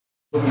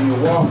in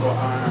your waffle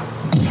iron.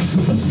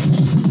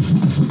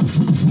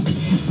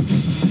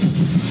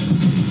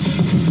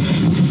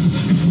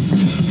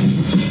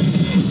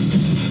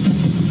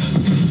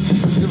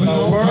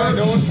 Word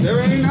on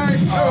Saturday night.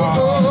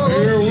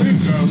 Here we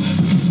go.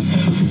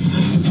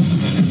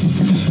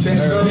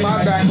 Didn't turn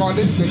my back on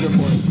this nigga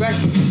for a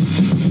second.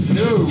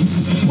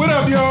 Dude. What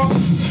up, y'all?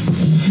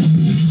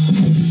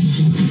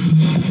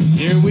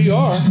 Here we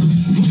are.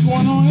 What's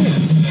going on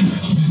here?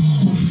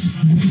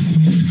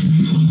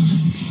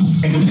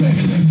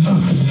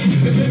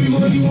 Baby,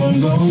 where you wanna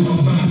go?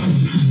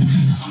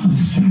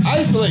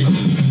 Isolation.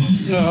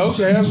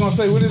 Okay, I was gonna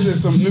say, what is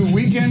this? Some new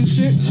weekend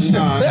shit?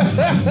 Nah.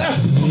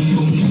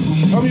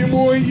 I'm your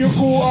boy, your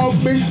cool out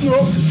Big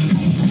Snook.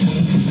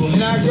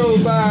 And I go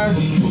by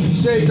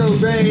Shay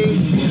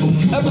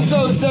Cobain.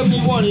 Episode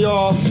 71,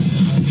 y'all.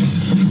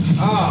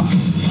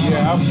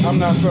 Yeah, I'm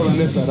not feeling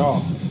this at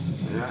all.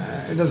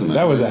 It doesn't matter.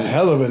 That was a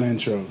hell of an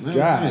intro. God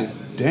nice.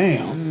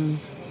 damn.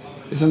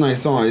 It's a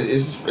nice song.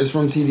 It's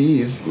from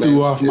TDE. It's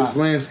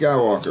Lance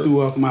Skywalker.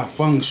 Threw off my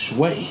feng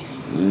shui.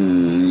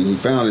 He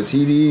found a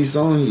TDE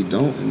song he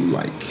don't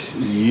like.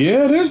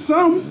 Yeah, there's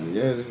some.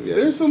 Yeah.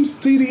 There's some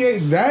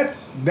TDA.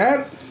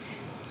 That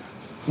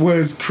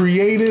was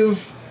creative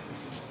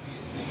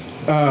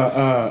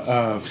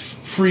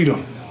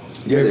freedom.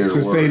 Yeah, there's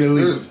to say the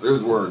least.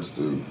 There's words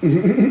too.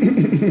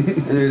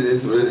 And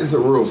it's a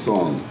real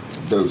song.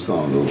 Dope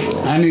song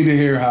overall. I need to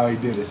hear how he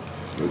did it.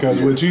 Because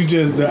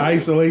the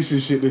isolation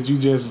shit that you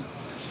just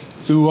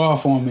threw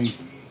off on me,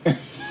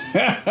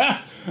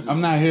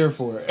 I'm not here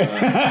for it.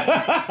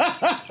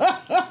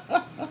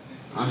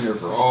 I'm here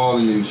for all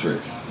the new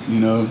tricks.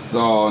 You know? It's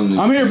all new.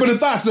 I'm here for the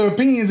thoughts, the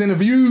opinions, and the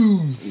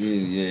views.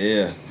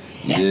 Yeah.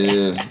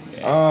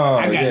 Oh,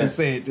 I got to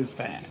say it this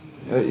time.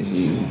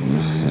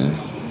 Yeah.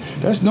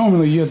 That's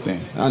normally your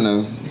thing. I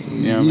know.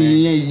 You know what I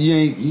mean?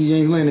 You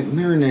ain't letting it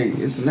marinate.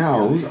 It's an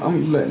hour.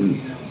 I'm letting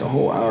the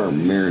whole hour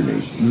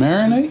marinate.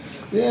 Marinate?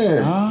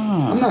 Yeah.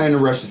 Ah. I'm not in a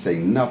rush to say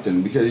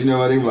nothing because you know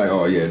what? They be like,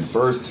 oh yeah, the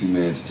first 2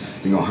 minutes,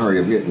 they're going to hurry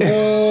up.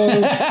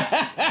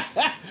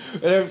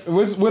 No.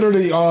 What are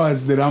the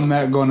odds that I'm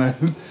not going to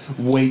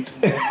wait?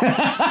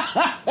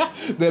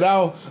 That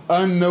I'll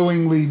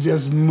unknowingly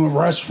just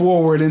rush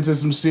forward into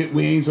some shit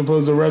we ain't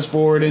supposed to rush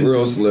forward into.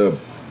 Real slip.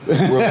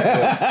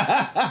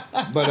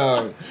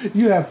 But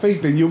you have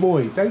faith in your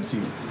boy. Thank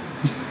you.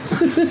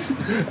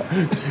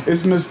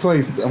 It's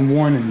misplaced. I'm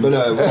warning you.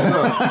 But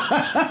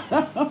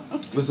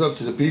what's up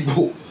to the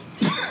people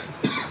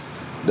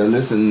that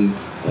listen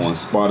on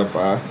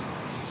Spotify?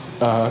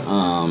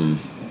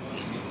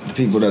 The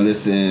people that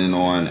listen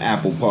on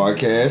Apple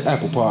Podcasts.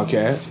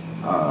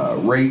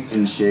 Rate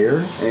and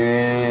share.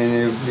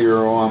 And if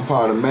you're on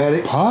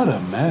Podomatic,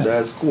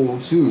 that's cool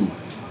too.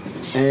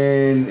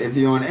 And if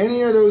you're on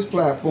any of those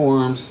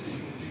platforms,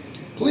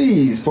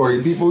 please,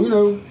 party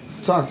people,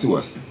 talk to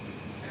us.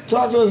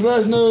 Talk to us. Let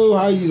us know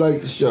how you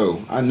like the show.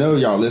 I know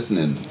y'all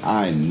listening.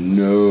 I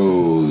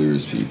know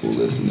there's people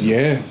listening.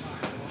 Yeah.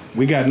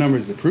 We got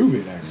numbers to prove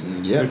it,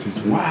 actually. Yeah. Which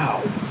is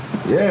wow.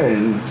 Yeah,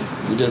 and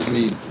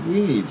we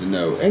need to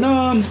know.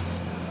 And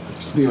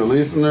speaking of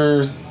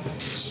listeners,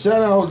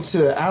 shout out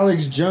to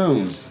Alex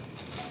Jones.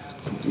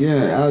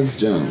 Yeah, Alex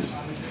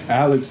Jones.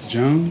 Alex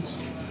Jones?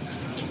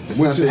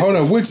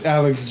 Which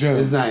Alex Jones?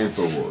 It's not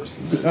InfoWars.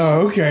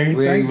 Oh, okay.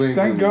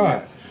 Thank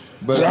God.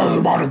 But I was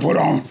about to put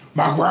on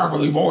my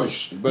gravelly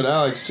voice. But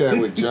Alex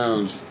Chadwick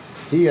Jones,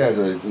 he has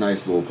a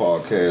nice little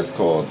podcast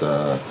called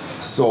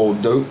Soul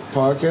Dope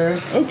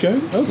Podcast. Okay.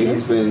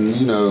 He's been,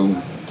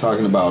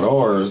 talking about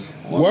ours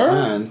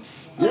online. Word?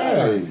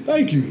 Yeah.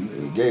 Thank you.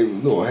 He gave a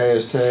little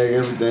hashtag,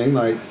 everything.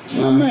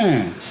 Oh,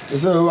 man.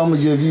 So I'm going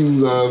to give you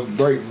love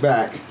right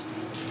back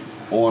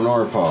on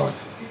our pod.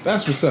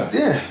 That's what's up.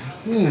 Yeah.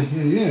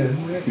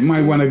 You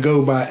might want to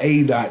go by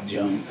A.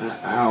 Jones.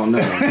 I don't know.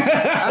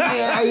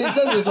 It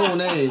says his whole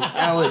name,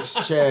 Alex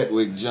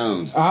Chadwick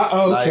Jones.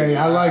 Okay,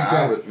 I like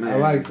that. Man. I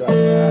like that.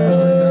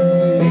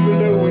 Even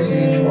though we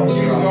use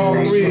all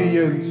three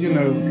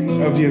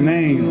of your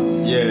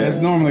name, yeah, that's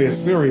normally a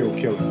serial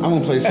killer. I'm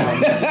gonna play some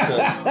music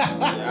because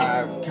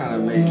I kind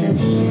of made you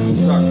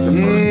suck the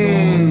first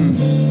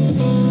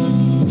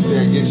song.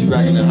 Say, get you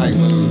back in the hype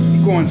mood.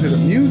 You going to the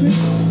music?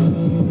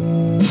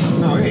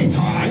 No, it ain't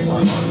time.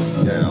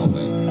 Yeah, I don't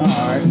think.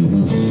 Alright.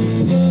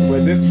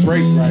 But this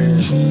break right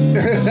here.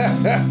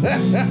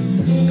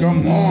 Come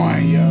on,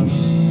 yo.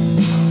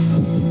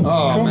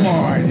 Come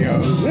on, yo.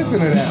 Listen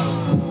to that.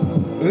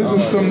 Listen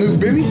to some new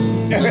Benny.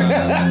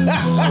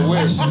 I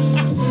wish.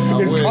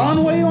 Is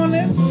Conway on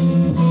this?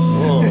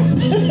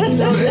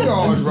 They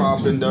all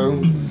dropping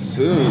though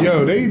soon.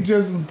 Yo, they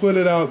just put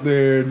it out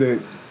there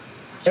that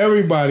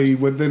everybody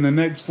within the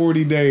next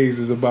 40 days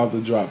is about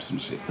to drop some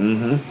shit.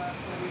 Mm-hmm.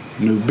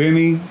 New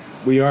Benny.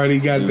 We already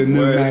got the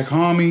new Mac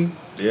Homie.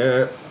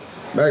 Yeah.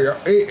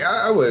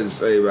 I wouldn't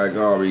say Mac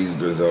Homie's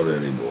Griselda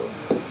anymore.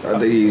 I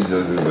think he's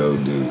just his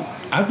old dude.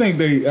 I think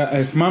they,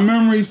 if my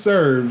memory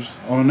serves,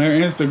 on their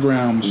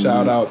Instagram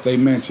shout out, they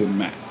mentioned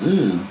Mac.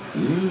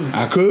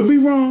 I could be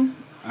wrong.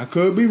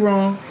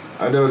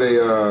 I know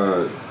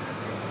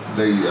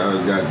They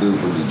got dude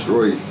from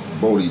Detroit,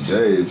 Bodie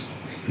James.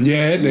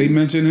 Yeah, they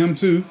mentioned him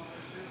too.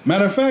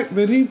 Matter of fact,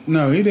 he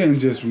didn't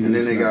just release. And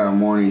then they got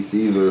Marnie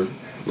Caesar,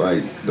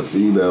 like the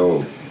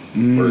female,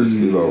 first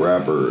female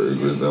rapper,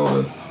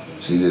 Griselda.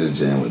 She did a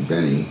jam with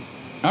Benny.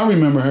 I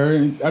remember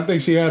her. I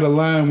think she had a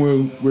line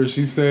where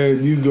she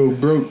said, "You go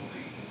broke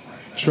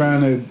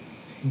trying to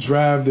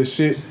drive the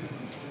shit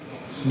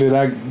that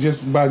I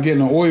just by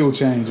getting an oil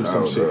change or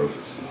some shit."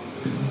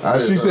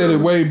 She said it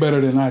way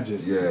better than I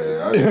just.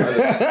 Yeah,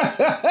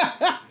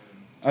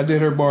 I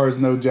did her bars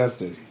no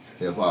justice.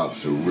 Hip hop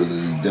should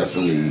really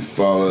definitely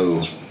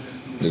follow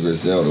the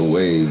Griselda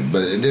wave,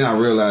 but then I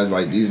realized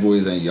like these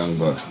boys ain't young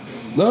bucks.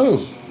 No,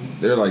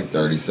 they're like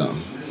 30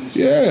 something.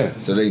 Yeah,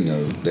 so they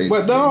know.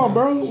 But no,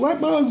 bro, white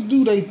bugs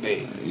do they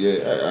thing.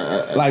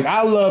 Yeah, like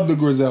I love the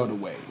Griselda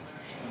wave.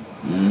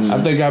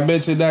 I think I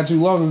mentioned that too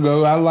long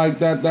ago. I like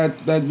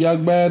that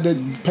young man that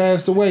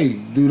passed away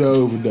due to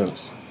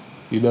overdose.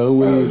 You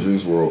know,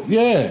 Juice WRLD.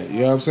 Yeah, you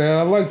know what I'm saying?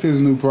 I liked his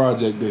new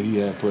project that he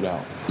had put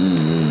out. You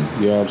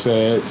know what I'm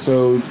saying?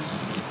 So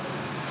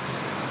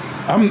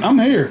I'm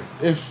here.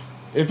 If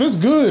it's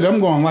good, I'm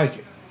gonna like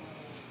it.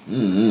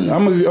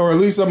 Or at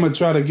least I'm gonna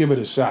try to give it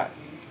a shot.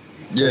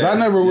 Yeah, I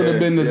never would have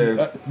been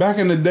back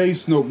in the day.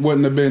 Snoop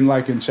wouldn't have been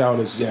liking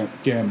Childish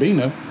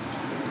Gambino.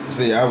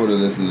 See, I would have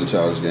listened to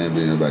Childish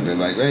Gambino back then.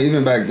 Like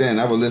even back then,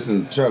 I would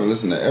try to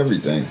listen to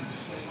everything.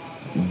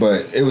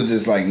 But it was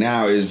just like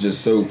now it's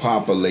just so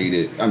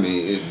populated. I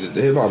mean,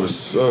 the hip hop is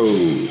so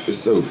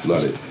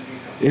flooded.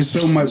 It's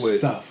so much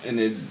stuff, and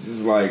it's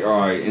just like all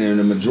right. And then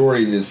the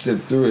majority to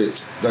sift through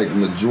it, like the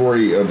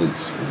majority of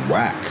it's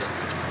whack.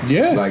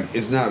 Yeah, like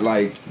it's not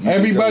like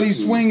everybody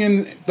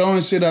swinging,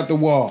 throwing shit at the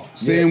wall,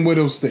 seeing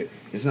what'll stick.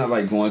 It's not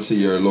like going to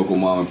your local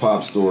mom and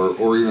pop store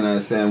or even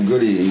at Sam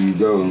Goody and you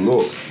go and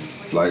look.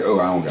 Like, oh,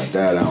 I don't got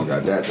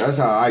that. That's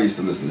how I used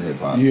to listen to hip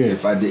hop. Yeah.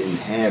 If I didn't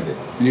have it.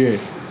 Yeah.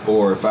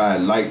 Or if I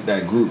liked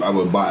that group, I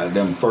would buy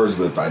them first.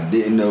 But if I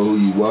didn't know who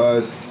he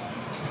was,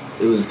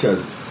 it was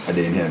because I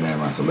didn't have that in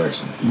my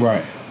collection.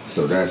 Right.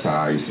 So that's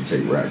how I used to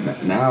take rap.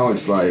 Now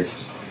it's like...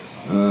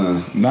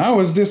 now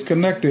it's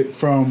disconnected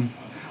from...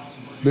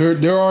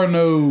 There's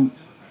no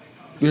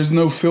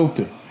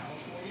filter.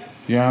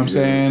 You know what I'm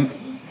saying?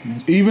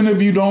 Even if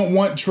you don't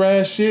want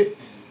trash shit,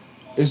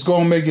 it's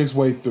going to make its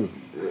way through.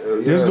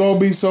 There's going to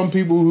be some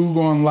people who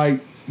going to like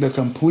the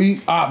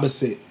complete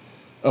opposite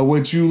of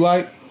what you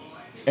like.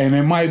 And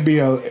it might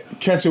be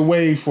catch a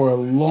wave for a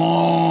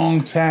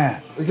long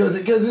time because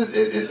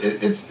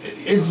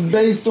it's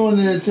based on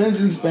the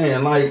attention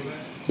span. Like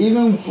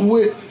even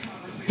with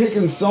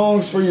picking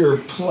songs for your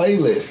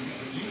playlist,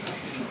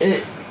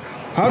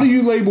 how do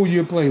you label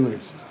your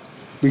playlist?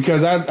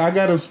 Because I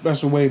got a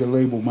special way to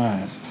label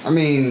mine. I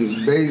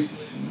mean, like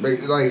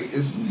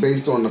it's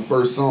based on the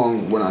first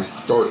song when I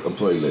start a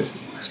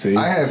playlist. See?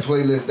 I have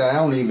playlists that I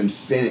don't even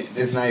finish.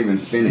 It's not even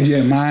finished.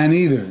 Yeah, mine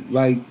either.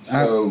 Like,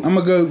 so, I'm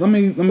gonna go. Let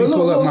me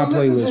pull up my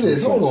playlist. To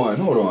this. Hold on.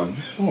 I'm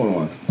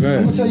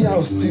gonna tell you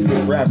how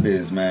stupid rap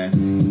is, man.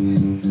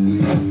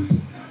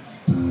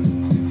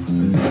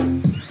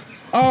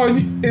 Oh,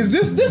 is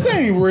this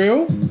ain't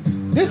real?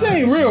 This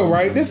ain't real,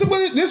 right? This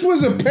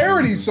was a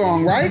parody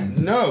song, right?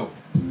 No.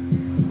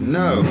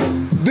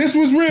 This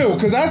was real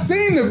because I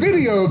seen the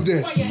video of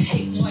this. Why you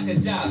hating like a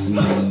job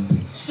sucker?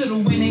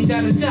 Should've went and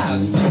got a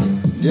job, son.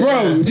 Yeah.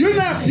 Bro,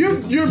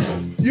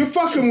 you're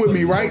fucking with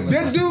me, right?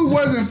 That dude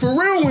wasn't for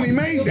real when he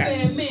made that.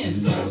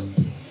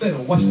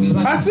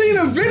 I seen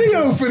a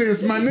video for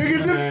this, my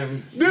nigga.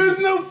 There's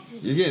no.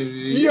 You're getting.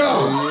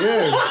 Yo.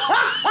 Yeah.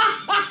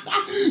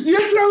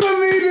 You're telling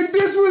me that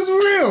this was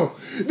real?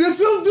 Did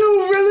some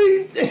dude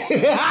really?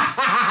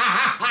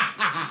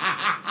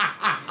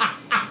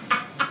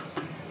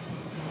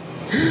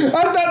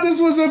 I thought this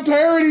was a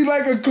parody,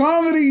 like a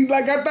comedy.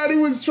 Like I thought he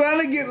was trying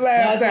to get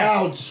laughed at.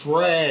 That's how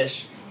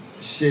trash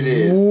shit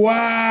is.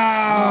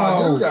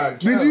 Wow.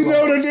 Did you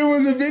know that there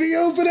was a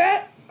video for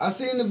that? I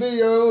seen the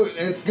video,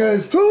 and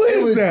because who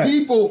is that?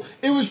 People.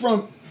 It was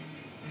from.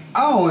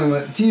 I don't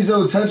know.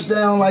 Tizo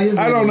Touchdown. Like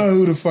I don't know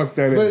who the fuck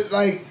that is. But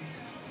like,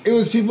 it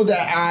was people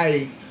that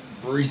I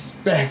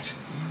respect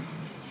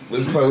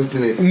was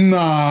posting it.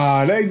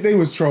 Nah, they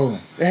was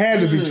trolling. It had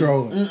to be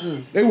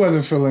trolling. They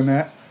wasn't feeling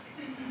that.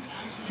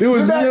 There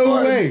was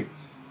no way.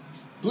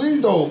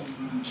 Please don't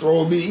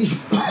troll me.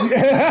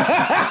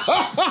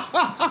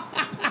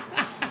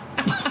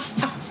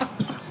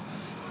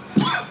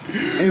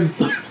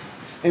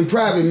 in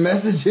private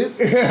messaging.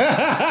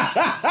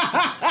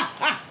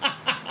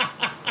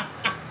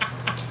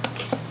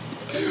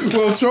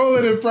 Well,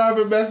 trolling in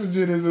private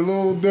messaging is a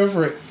little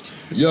different.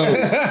 Yo,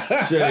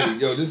 Shay,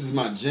 this is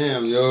my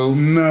jam, yo.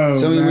 No,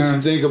 tell me what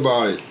you think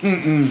about it.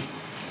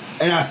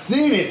 And I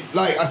seen it,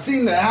 like I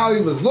seen how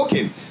he was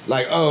looking.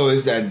 Like, oh,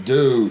 it's that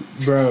dude,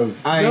 bro.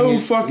 No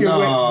fucking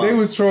way. They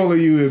was trolling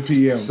you in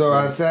PM. So bro.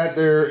 I sat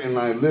there and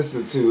like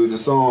listened to the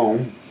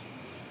song,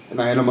 and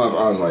I hit him up.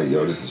 I was like,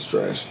 yo, this is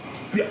trash.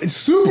 Yeah,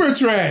 super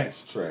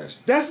trash. Trash.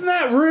 That's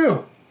not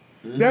real.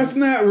 That's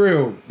not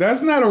real.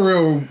 That's not a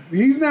real.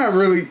 He's not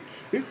really.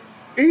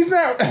 He's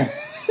not.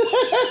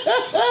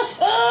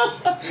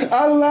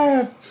 I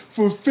laughed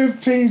for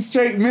 15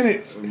 straight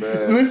minutes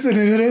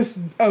listening to this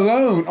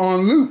alone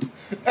on loop.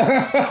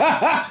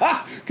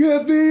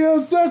 Could be a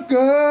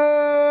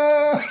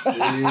sucker.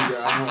 See,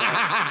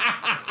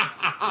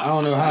 I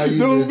don't know how you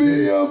Don't did be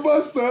this. a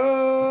buster.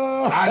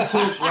 I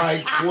took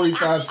like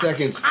 45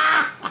 seconds.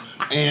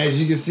 And as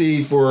you can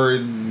see, for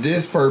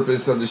this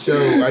purpose of the show,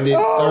 I did 30.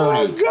 Oh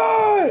my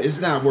God. It's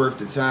not worth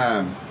the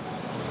time.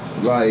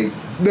 Like,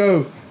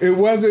 no, it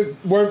wasn't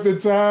worth the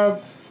time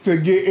to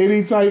get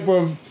any type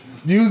of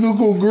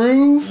musical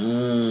groove.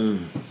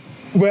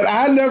 But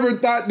I never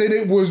thought that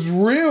it was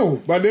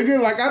real. My nigga,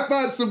 like I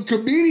thought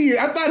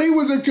he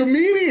was a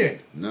comedian.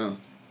 No,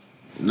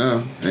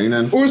 ain't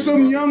nothing. Or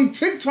some young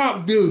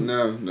TikTok dude.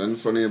 No, nothing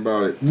funny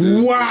about it.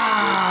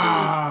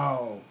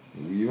 Wow.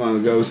 You want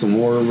to go some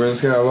more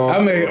Risk Outlaw? I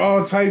made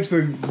all types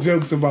of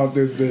jokes about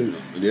this dude.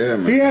 Yeah,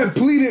 man. He had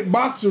pleated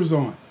boxers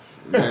on.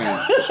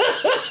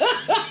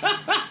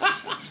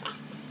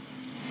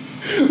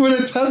 With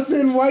a tucked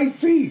in white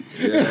tee.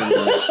 Yeah,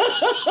 man.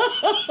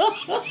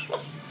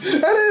 I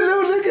didn't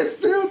know niggas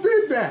still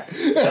did that.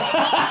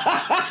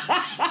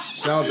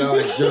 Shout out to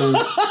Alex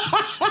Jones.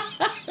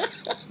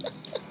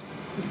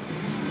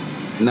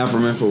 Not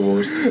from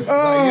InfoWars.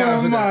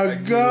 Oh my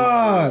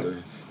God.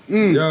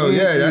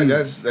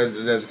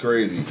 That's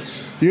crazy.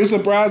 You're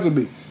surprising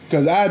me.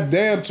 Because I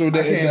damn sure I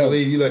didn't can't know.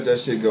 believe you let that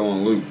shit go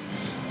on loop.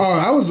 Oh,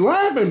 I was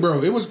laughing,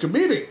 bro. It was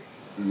comedic.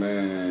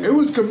 Man. It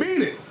was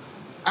comedic.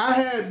 I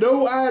had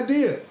no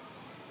idea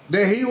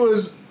that he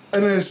was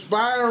an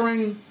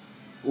aspiring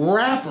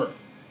rapper.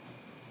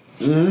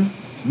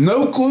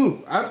 No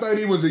clue. I thought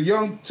he was a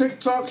young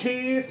TikTok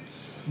head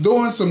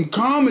doing some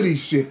comedy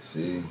shit.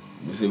 See,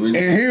 and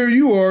here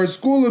you are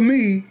schooling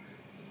me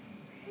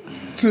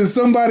to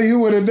somebody who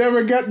would have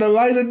never got the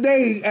light of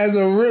day as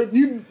a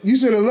you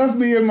should have left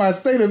me in my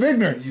state of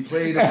ignorance. You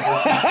played it for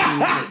 15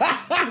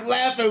 minutes.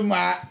 Laughing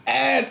my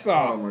ass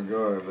off. Oh my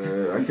God,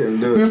 man. I couldn't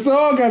do it. The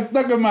song got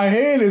stuck in my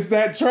head. It's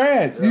that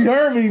trash. Yeah. You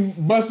heard me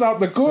bust out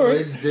the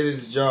chorus. So it did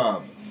its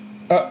job.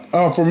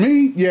 For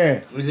me,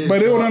 yeah.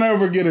 But it will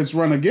never get its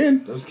run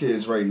again. Those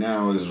kids right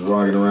now is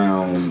riding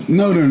around.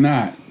 No, they're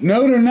not.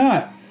 No, they're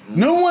not.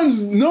 No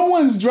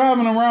one's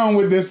driving around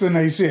with this in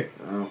their shit.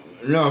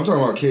 No, I'm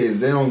talking about kids.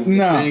 They ain't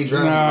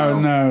driving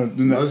around. No.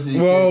 Most of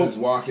these kids is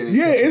walking.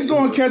 Yeah, it's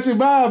gonna catch a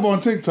vibe on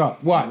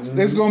TikTok. Watch.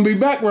 It's gonna be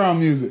background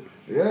music.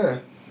 Yeah.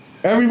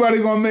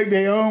 Everybody gonna make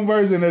their own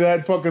version of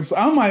that fucking song.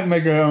 I might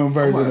make a own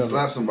version of it.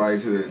 Slap somebody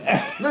to it.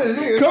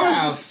 Come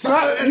on,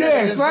 slap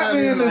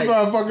me in this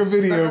motherfucking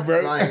video,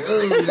 bro.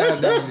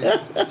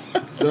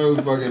 So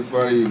fucking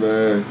funny,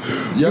 man.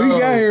 Yo. We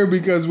got here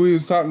because we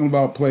was talking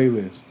about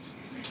playlists.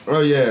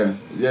 Oh, yeah.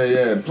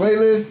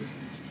 Playlist,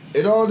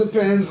 it all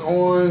depends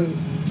on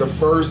the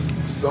first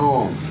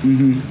song.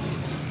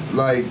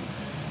 Like,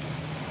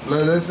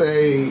 let's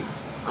say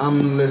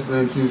I'm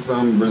listening to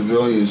some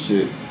Brazilian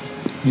shit.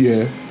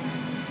 Yeah.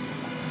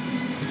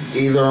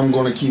 Either I'm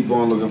going to keep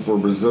on looking for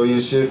Brazilian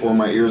shit or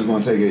my ear's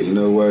going to take it, you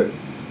know what?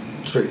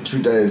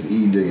 Treat that as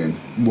E-digging.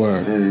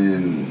 Word.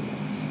 And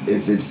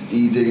if it's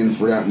E-digging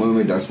for that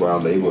moment, that's what I'll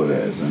label it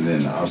as. And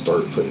then I'll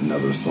start putting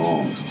other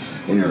songs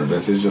in there. But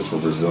if it's just for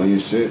Brazilian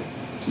shit.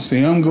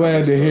 See, I'm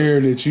glad to hear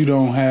that you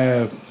don't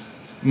have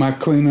my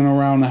cleaning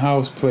around the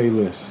house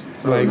playlist.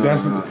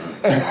 That's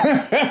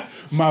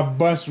my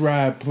bus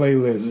ride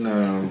playlist.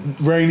 No.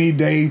 Rainy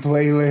day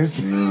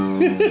playlist. No.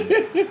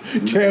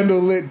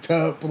 Candlelit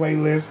tub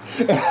playlist.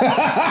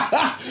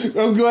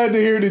 I'm glad to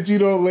hear that you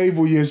don't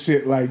label your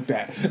shit like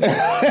that.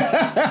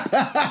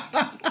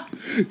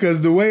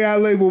 Because the way I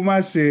label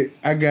my shit,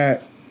 I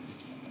got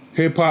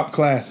hip-hop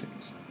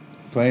classics.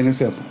 Plain and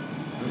simple.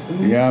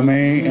 You know what I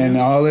mean? And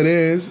all it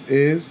is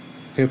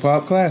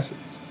hip-hop classics.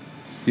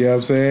 You know what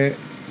I'm saying?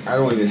 I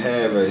don't even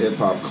have a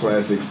hip-hop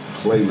classics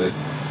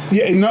playlist.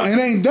 Yeah, no, it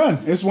ain't done.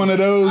 It's one of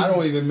those. I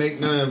don't even make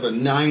none of the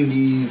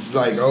 90s,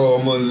 like,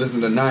 I'm going to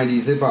listen to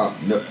 90s hip-hop.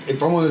 No,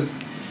 if I'm going to,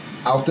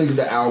 I'll think of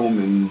the album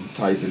and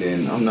type it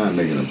in. I'm not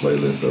making a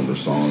playlist over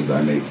songs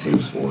that I make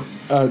tapes for.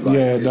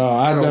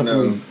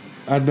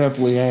 I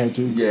definitely had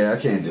to. Yeah,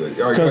 I can't do it.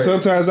 Because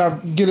sometimes I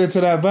get into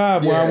that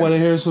vibe where I want to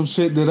hear some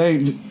shit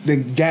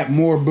that got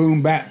more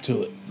boom bap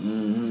to it.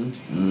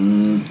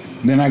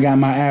 Then I got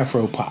my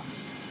Afro pop.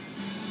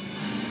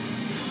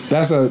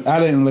 I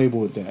didn't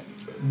label it that,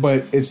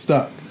 but it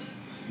stuck.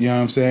 You know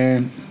what I'm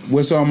saying?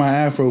 What's on my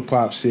Afro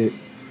pop shit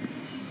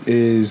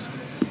is,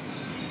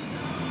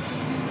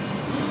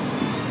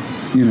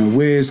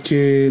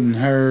 WizKid and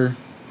her,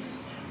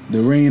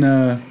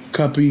 Darina,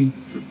 Cuppy,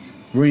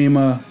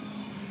 Rima.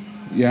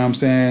 You know what I'm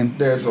saying?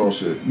 That's all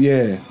shit.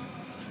 Yeah.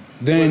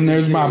 Then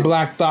there's my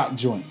Black Thought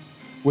joint,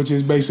 which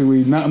is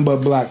basically nothing but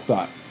Black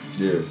Thought.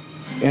 Yeah.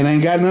 And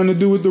ain't got nothing to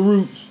do with the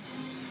Roots.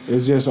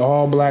 It's just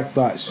all Black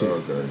Thought shit.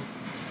 Okay.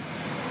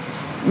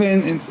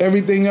 And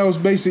everything else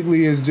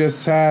basically is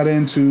just tied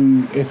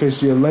into if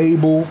it's your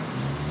label.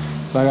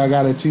 Like I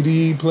got a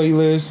TDE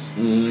playlist.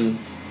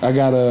 I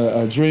got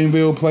a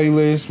Dreamville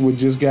playlist, which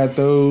just got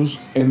those.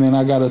 And then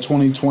I got a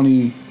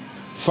 2020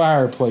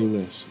 fire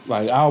playlist,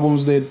 like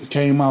albums that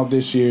came out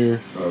this year.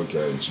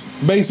 Okay.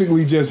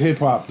 Basically just hip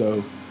hop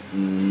though.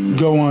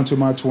 Go on to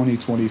my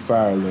 2020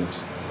 fire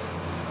list.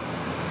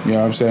 You know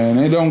what I'm saying?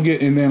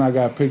 And then I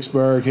got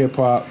Pittsburgh hip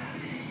hop,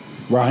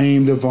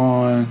 Raheem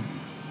DeVaughn,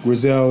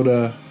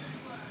 Griselda,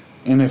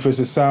 and if it's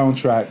a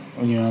soundtrack,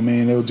 you know what I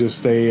mean, it'll just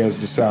stay as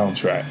the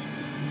soundtrack.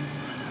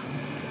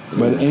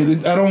 But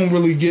I don't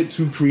really get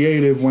too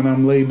creative when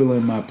I'm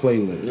labeling my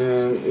playlist.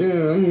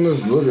 Yeah, I'm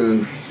just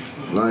looking.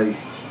 Like,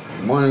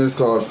 one is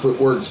called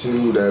Footwork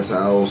 2, that's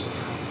house.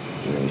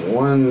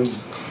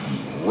 One's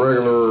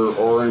regular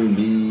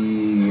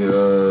R&B,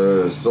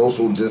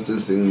 social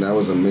distancing, that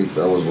was a mix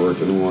I was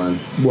working on.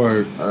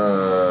 Word.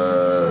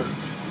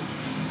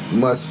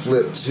 Must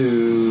Flip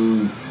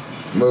 2,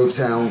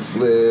 Motown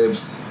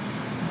Flips,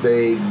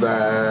 Babe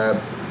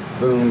Vibe,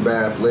 Boom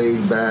Bap,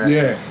 Laid Back.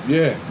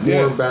 Yeah.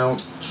 More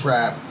Bounce,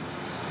 Trapped.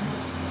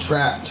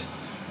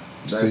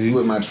 That's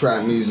with my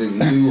trap music.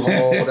 New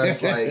Hall,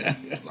 that's like,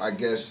 I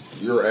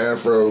guess, your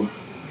Afro.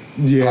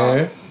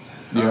 Yeah.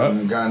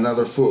 Pop. Got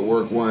another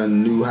Footwork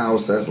one, New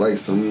House, that's like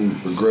some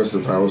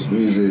progressive house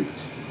music.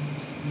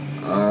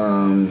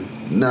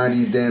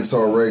 90s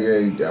dancehall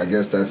reggae, I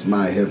guess that's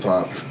my hip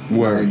hop.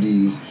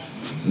 90s.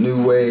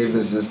 New Wave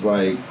is just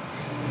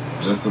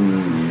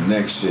some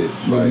next shit.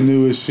 The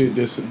newest shit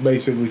that's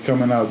basically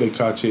coming out that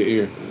caught your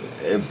ear.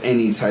 If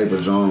any type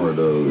of genre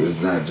though,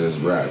 it's not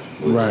just rap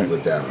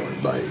with that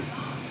one. Like,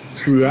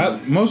 true.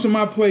 Most of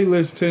my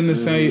playlists tend to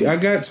say I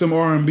got some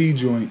R&B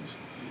joints,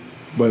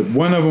 but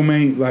one of them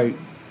ain't like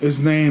it's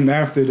named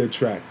after the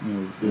track. You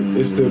know,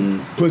 it's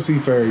the Pussy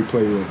Fairy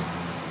playlist.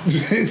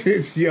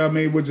 You know what I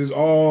mean? Which is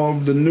all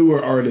the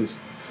newer artists,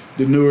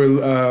 the newer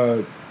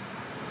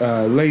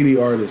lady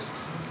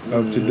artists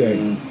of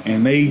today,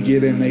 and they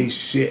get in they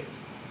shit.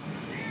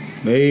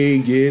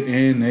 Man,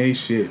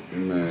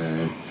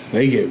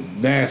 they get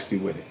nasty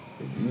with it.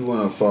 If you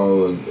want to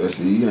follow,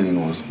 you ain't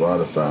on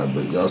Spotify,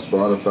 but y'all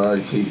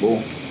Spotify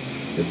people,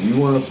 if you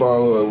want to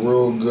follow a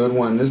real good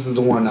one, this is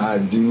the one I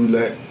do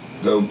let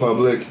go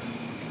public,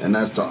 and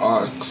that's the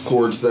Aux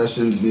Chord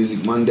Sessions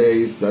Music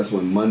Mondays. That's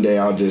when Monday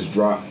I'll just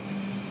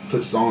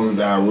put songs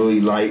that I really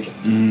like.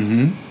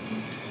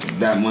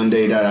 That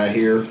Monday that I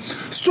hear.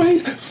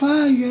 Straight fire.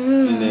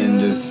 And then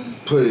just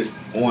put it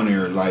on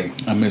there. Like,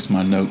 I missed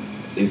my note.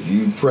 If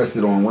you press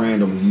it on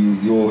random,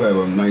 you'll have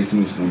a nice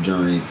musical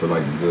journey for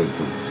like a good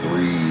 3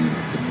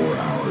 to 4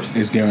 hours.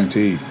 It's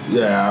guaranteed.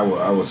 Yeah,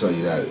 I will tell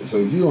you that. So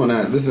if you on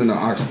that, listen to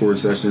Aux Chord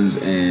Sessions,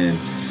 and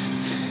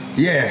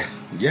yeah.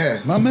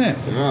 My man.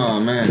 Oh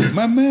man.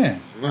 My man.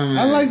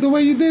 I like the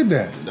way you did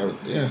that.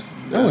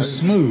 That was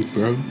smooth,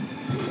 bro.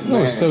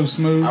 That was so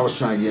smooth. I was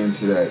trying to get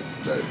into that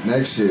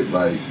next shit,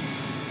 like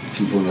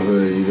people in the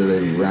hood, either they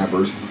be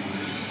rappers,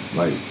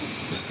 like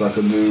the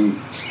Sucker Dude.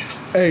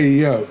 Hey,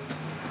 yo.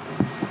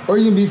 Or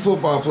you can be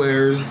football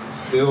players,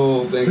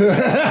 still thinking.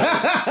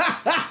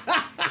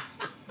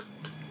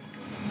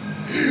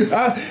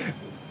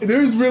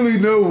 There's really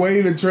no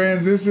way to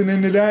transition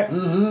into that. You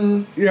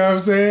know what I'm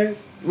saying?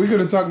 We could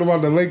have talked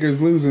about the Lakers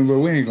losing, but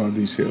we ain't gonna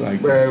do shit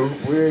like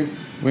that.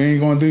 We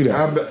ain't gonna do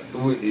that.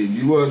 If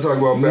you want to talk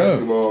about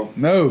basketball,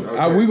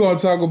 okay. We gonna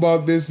talk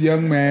about this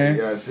young man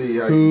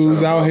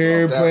who's out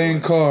here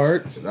playing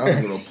cards. I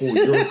was gonna pull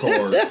your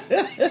card.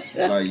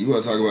 Like, you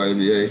want to talk about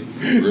NBA?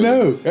 Really?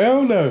 No,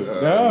 hell no,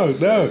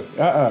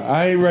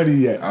 I ain't ready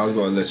yet. I was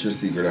gonna let your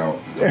secret out.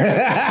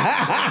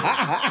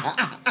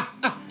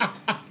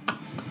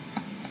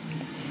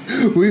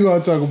 We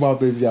gonna talk about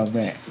this young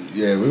man.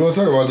 Yeah, we're gonna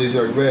talk about this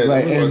young man.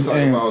 We're gonna talk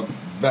about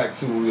back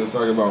to what we were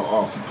talking about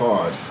off the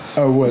pod.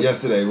 Oh, what?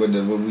 Yesterday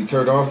when we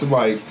turned off the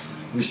mic,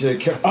 we should have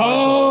kept.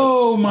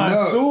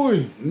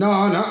 Story.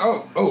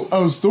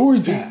 No. Story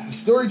time.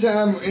 Story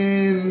time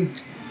in.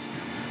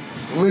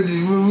 What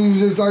we were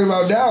just talking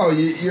about now,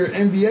 your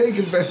NBA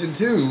confession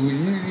too.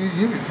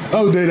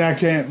 You then I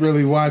can't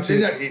really watch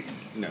it.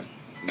 No.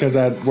 Because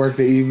I work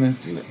the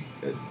evenings. No.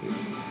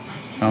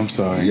 I'm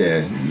sorry.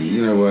 Yeah,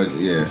 you know what?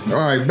 Yeah. All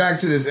right, back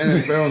to this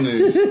NFL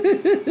news.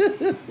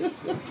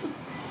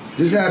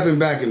 This happened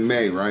back in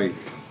May, right?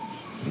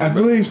 I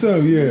believe so.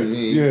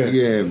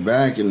 Yeah,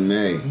 back in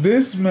May.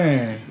 This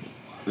man.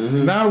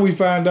 Now we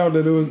find out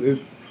that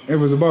it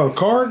was about a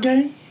card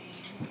game.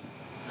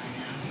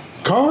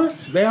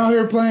 Cards? They out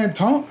here playing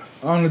Tonk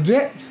on the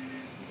Jets,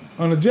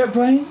 on the jet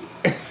plane.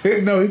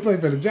 No, he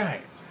played for the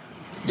Giants.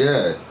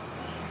 Yeah.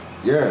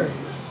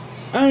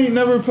 I ain't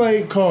never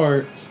played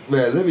cards.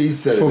 Man, let me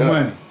set it for up.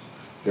 Money.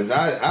 Cause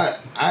I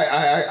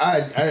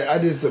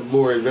did some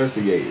more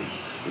investigating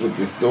with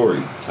this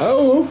story.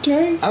 Oh,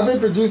 okay. I've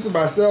been producing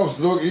myself.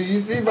 So you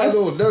see my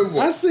little notebook.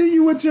 I see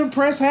you with your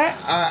press hat.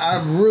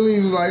 I really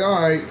was like, all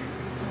right.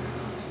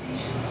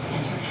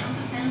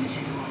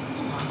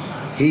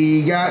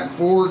 He got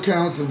 4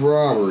 counts of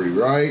robbery,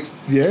 right?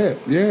 Yeah.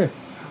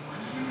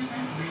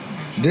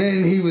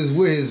 Then he was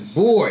with his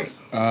boy.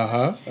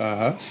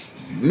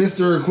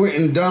 Mr.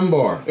 Quentin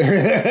Dunbar.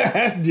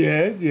 Yeah.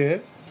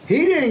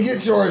 He didn't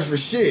get charged for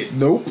shit.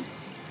 Nope.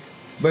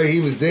 But he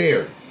was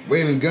there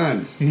waving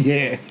guns.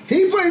 Yeah.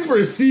 He plays for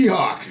the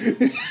Seahawks.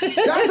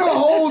 That's a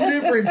whole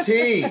different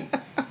team.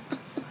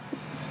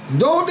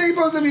 Don't they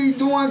supposed to be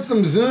doing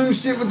some Zoom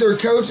shit with their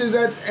coaches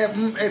at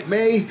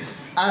May?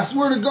 I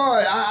swear to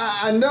God,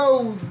 I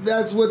know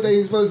that's what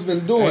they supposed to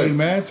been doing. Hey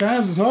man,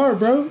 times is hard,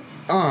 bro.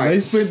 All right. They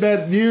spent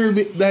that year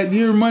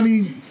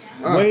money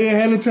way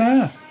ahead of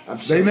time.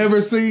 They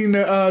never seen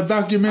the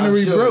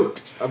documentary Broke.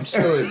 I'm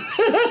chilling.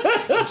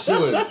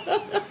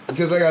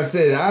 Because like I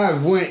said, I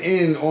went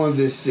in on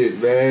this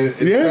shit, man,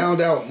 and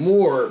found out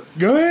more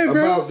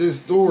about this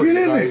story. Get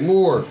in like it.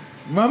 More.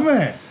 My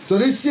man. So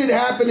this shit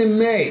happened in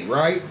May,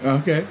 right?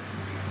 Okay.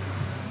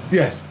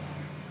 Yes.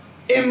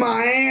 In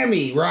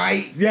Miami,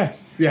 right?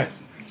 Yes.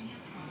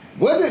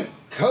 Wasn't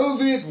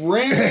COVID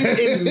rampant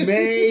in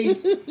May?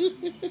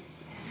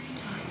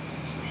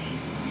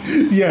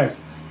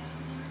 Yes.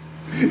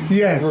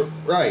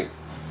 Right.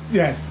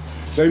 Yes.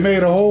 They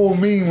made a whole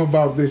meme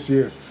about this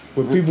year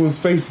with people's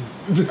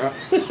faces.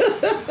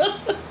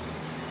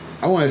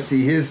 I want to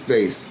see his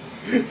face.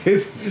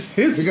 His because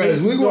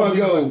face we're going to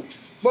go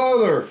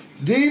further,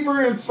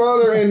 deeper and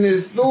further in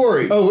this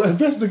story. Oh,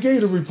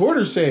 investigative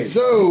reporter shade.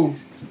 So,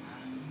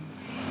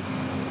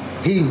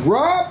 he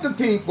robbed the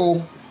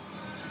people.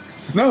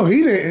 No,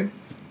 he didn't.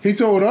 He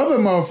told other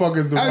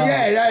motherfuckers to rob. Oh,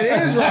 yeah, that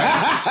is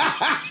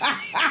right.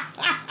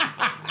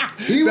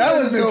 He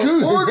was the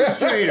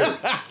orchestrator.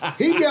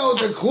 He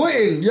yelled to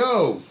Quentin,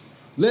 yo,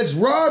 let's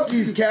rob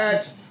these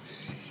cats.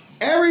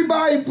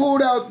 Everybody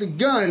pulled out the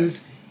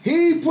guns.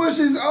 He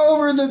pushes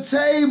over the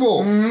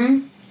table.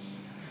 Mm-hmm.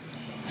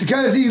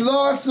 Because he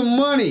lost some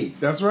money.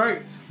 That's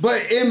right.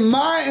 But in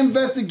my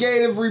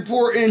investigative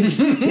reporting,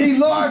 he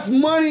lost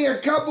money a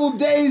couple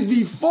days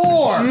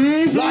before.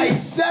 Mm-hmm. Like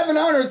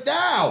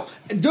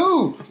 $700,000.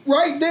 Dude,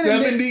 right then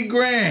and there. 70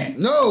 grand.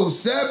 No,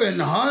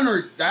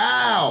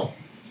 $700,000.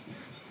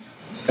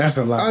 That's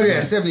a lot. Oh,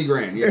 yeah, 70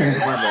 grand. Yeah, that's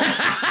my bad.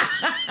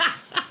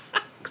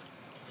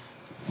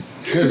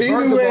 Because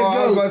first of all,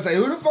 I was about to say,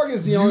 who the fuck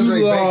is DeAndre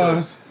You Baker?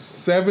 lost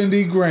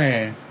 70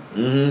 grand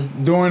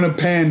during a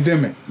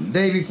pandemic.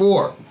 Day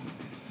before.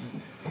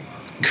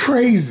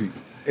 Crazy.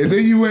 And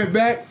then you went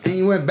back. And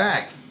you went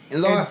back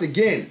and lost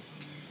again.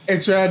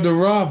 And tried to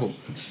rob him.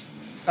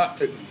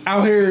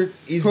 Out here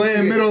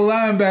playing middle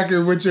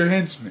linebacker with your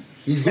henchmen.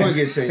 He's going to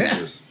get 10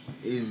 years.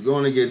 He's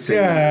going to get 10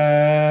 years.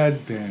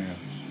 God damn.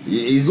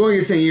 He's going to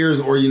get 10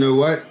 years, or you know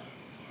what?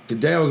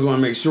 Goodell's going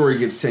to make sure he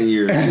gets 10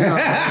 years. You know how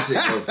that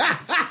shit go.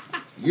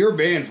 You're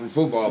banned from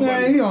football, buddy.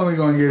 Man, he only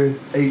going to get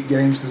an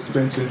 8-game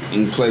suspension.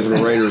 And play for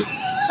the Raiders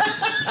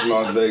in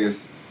Las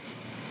Vegas.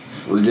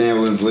 Where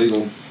gambling's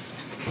legal.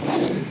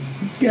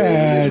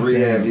 God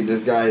rehab.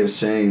 This guy has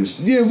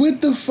changed. Yeah,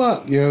 what the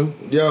fuck, yo?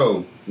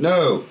 Yo,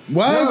 no.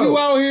 Why is you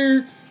out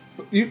here?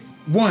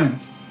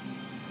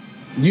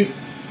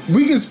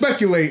 We can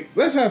speculate.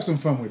 Let's have some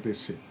fun with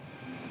this shit.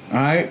 All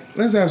right,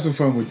 let's have some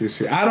fun with this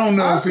shit. I don't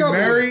know if he's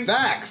married.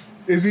 Facts.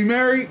 Is he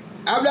married?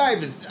 I'm not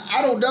even.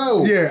 I don't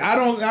know. Yeah, I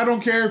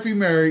don't care if he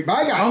married.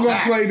 But I'm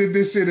gonna play that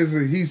this shit is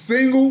he's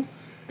single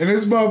and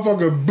this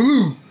motherfucker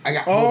blew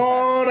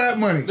all that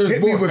money. There's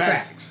Hit me with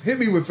facts. Hit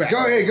me with facts.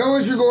 Go ahead. Go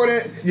what you're going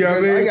at. Yeah,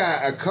 I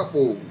got a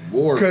couple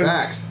more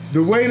facts.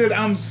 The way that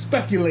I'm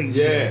speculating,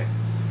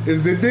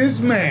 is that this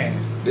man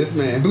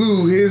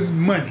blew his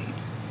money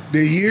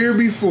the year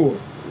before.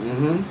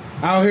 Mm-hmm.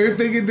 Out here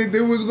thinking that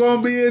there was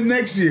gonna be a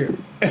next year.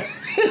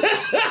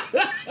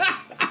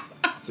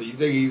 So you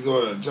think he's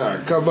gonna try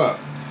to come up?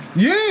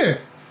 Yeah.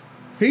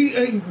 He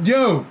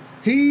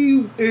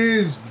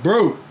is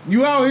broke.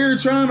 You out here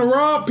trying to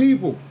rob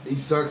people. He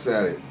sucks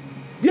at it.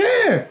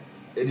 Yeah.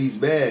 And he's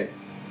bad.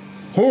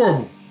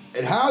 Horrible.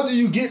 And how do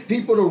you get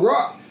people to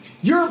rob?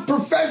 You're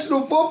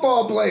professional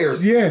football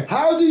players. Yeah.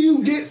 How do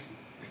you get...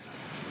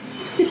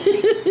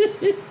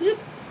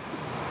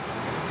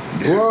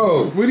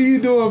 Bro. What are you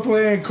doing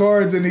playing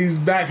cards in these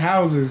back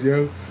houses,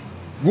 yo?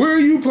 Where are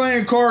you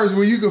playing cards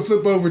where you can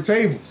flip over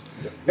tables?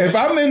 If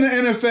I'm in the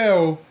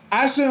NFL,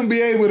 I shouldn't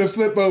be able to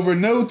flip over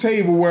no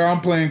table where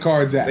I'm playing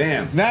cards at.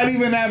 Damn. Not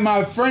even at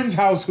my friend's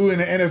house who in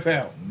the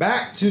NFL.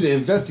 Back to the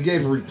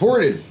investigative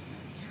reporting.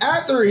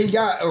 After he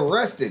got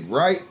arrested,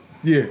 right?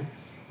 Yeah.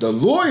 The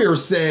lawyer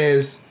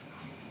says,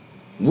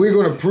 we're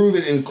going to prove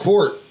it in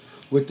court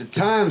with the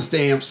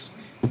timestamps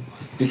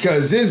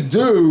because this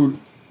dude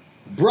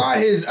brought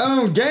his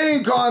own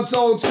game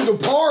console to the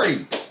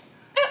party.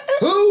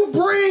 Who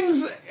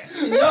brings...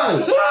 Yo.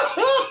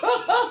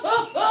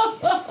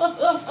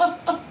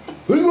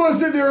 Who's going to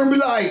sit there and be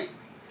like,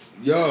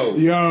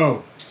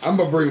 yo, I'm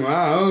going to bring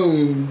my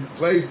own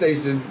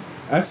PlayStation.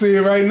 I see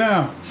it right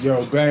now.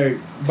 Yo, babe,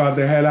 about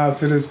to head out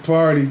to this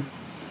party. You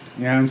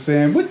know what I'm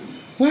saying?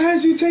 Why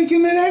is he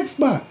taking that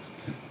Xbox?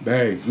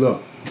 Babe,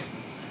 look.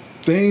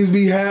 Things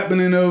be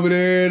happening over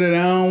there that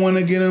I don't want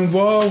to get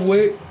involved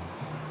with.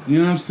 You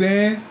know what I'm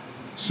saying?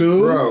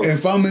 So,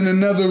 if I'm in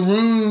another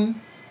room,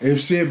 if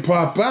shit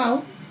pop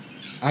out,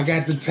 I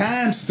got the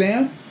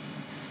timestamp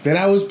that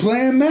I was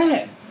playing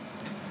Madden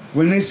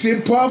when this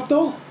shit popped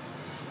off.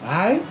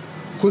 Alright?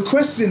 Quit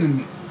questioning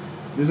me.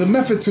 There's a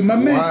method to my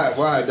madness.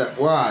 Why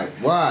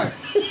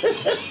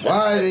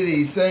did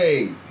he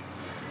say,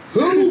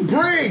 who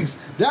brings,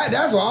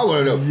 that's what I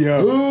want to know. Yo.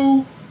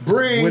 Who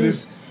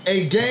brings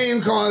a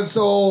game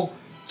console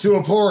to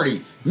a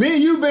party? Me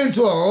and you've been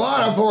to a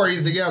lot of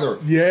parties together.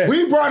 Yeah.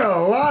 We brought a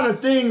lot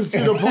of things to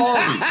the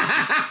party.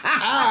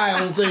 I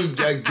don't think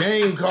a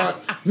game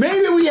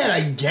maybe we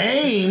had a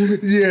game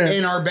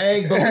in our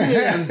bag, but we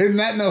didn't.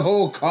 Not in the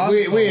whole console.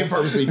 We didn't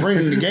purposely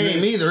bring the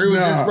game either. It was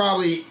just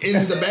probably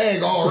in the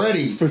bag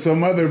already. For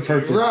some other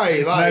purpose.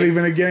 Right. Not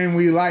even a game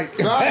we like.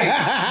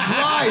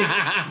 Right.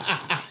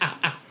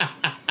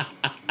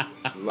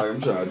 Like,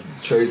 I'm trying to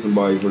trade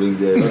somebody for this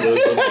game.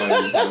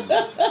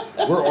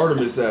 Where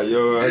Artemis at,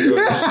 yo? You're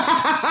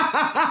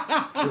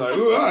like,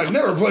 ooh, I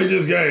never played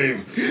this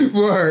game.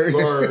 Word,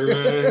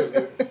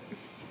 man.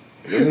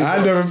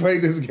 I never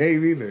played this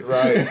game either.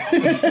 Right.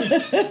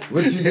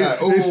 What you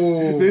got?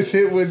 Ooh. This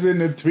shit was in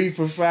the 3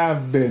 for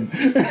 $5 bin.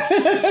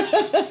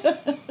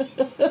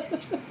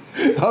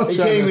 It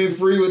came in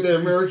free with the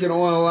American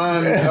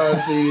Online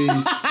CD.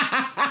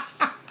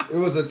 It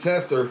was a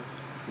tester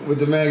with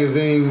the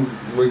magazine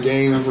with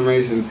game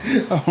information.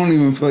 I don't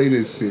even play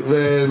this shit.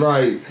 Man,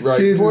 right.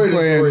 Kids were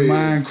playing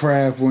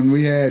Minecraft when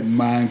we had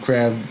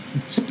Minecraft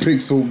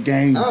pixel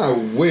games. I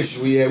wish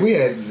we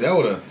had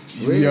Zelda.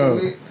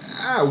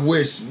 I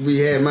wish we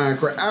had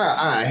Minecraft.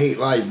 I hate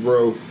life,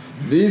 bro.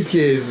 These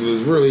kids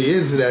was really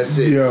into that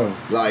shit. Yo.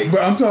 Like,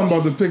 but I'm talking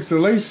about the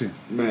pixelation.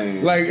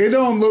 Man. Like, it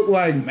don't look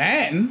like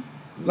Madden.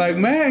 Like,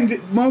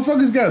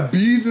 motherfuckers got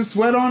beads of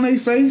sweat on their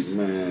face.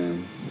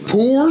 Man.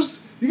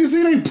 Pores. You can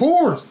see they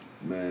pores.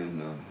 Man,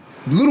 no.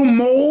 Little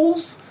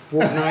moles.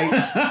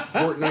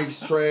 Fortnite's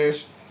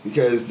trash.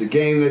 Because the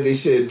game that they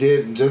should have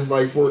did just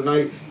like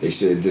Fortnite, they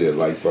should have did it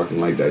like fucking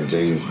like that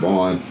James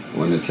Bond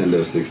on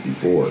Nintendo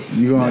 64.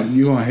 You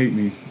gonna hate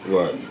me.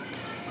 What?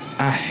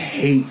 I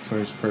hate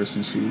first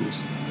person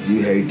shooters.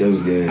 You hate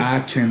those games. I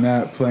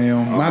cannot play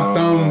them. My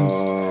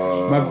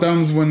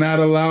thumbs will not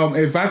allow.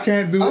 If I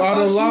can't do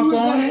auto lock on,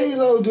 a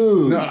Halo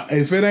dude. No,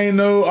 if it ain't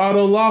no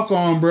auto lock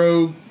on,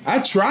 bro, I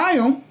try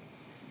them,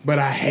 but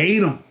I hate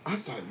them. I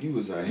thought you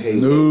was a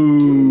Halo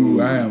dude.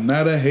 No, I am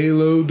not a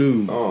Halo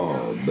dude.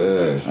 Oh,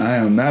 man. I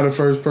am not a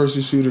first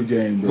person shooter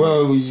game, bro.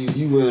 Well,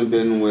 you would have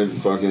been with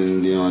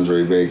fucking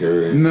DeAndre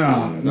Baker. And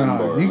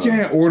no. You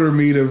can't order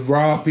me to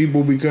rob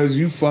people because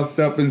you fucked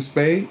up in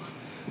spades.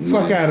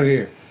 Fuck out of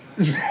here.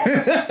 Is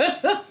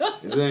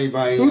there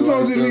anybody who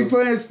told you to be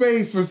playing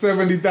spades for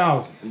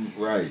 $70,000?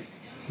 Right.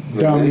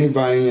 Is Dumb. there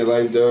anybody in your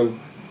life, though,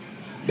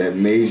 that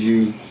made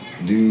you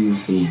do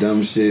some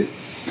dumb shit?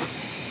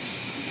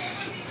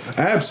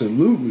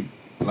 Absolutely.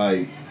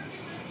 Like,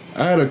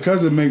 I had a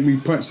cousin make me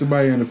punch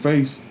somebody in the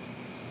face.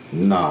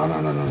 No.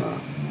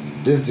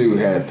 This dude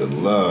had to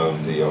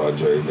love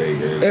DeAndre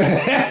Baker.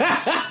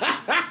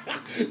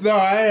 No,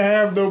 I ain't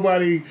have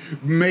nobody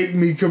make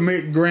me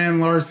commit grand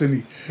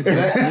larceny.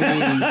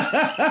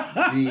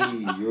 Let me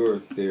be your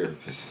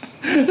therapist.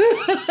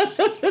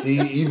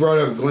 See, you brought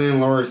up Glenn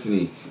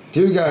larceny.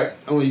 Dude got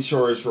only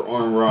charged for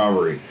armed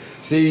robbery.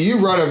 See, you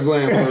brought up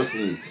Glenn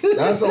larceny.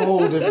 That's a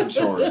whole different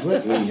charge.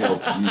 Let me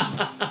help you.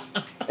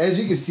 As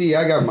you can see,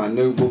 I got my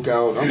notebook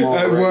out. I'm all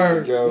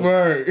ready to go.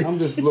 I'm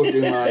just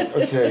looking like,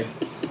 okay.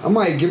 I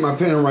might get my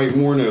pen and write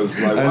more notes.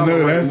 Like, I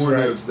know that's more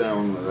right. notes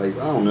down. Like,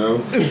 I don't know,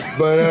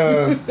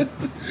 but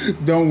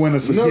don't want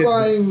to forget.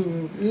 Nobody, this.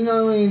 You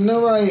know what I mean?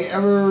 Nobody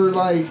ever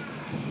like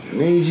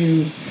made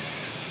you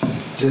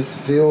just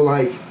feel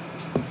like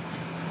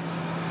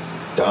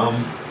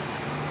dumb.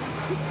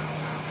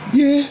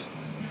 Yeah,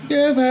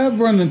 I've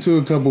run into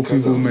a couple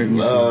people who make me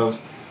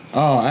love.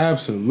 Oh,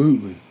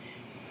 absolutely,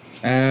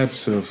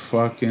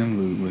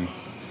 abso-fucking-lutely.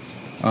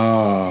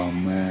 Oh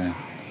man.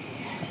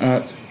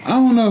 I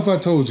don't know if I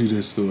told you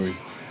this story,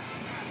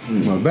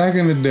 but back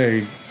in the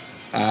day,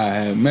 I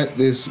had met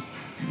this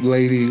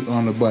lady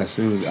on the bus.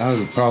 I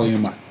was probably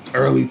in my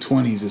early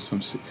 20s or some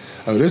shit.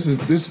 Oh, this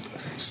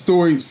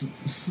story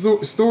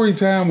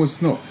time with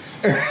Snort.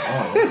 I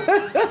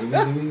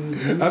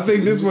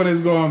think this one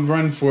is going to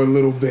run for a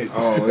little bit.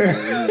 Oh,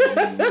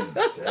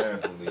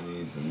 definitely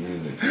need some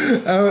music.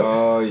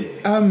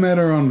 I met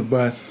her on the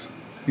bus.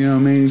 You know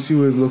what I mean? She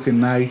was looking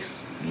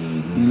nice,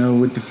 you know,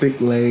 with the thick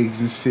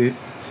legs and shit.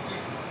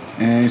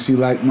 And she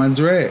liked my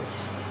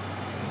dreads.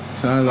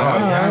 So I was like,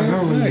 I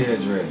remember when you had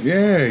dreads.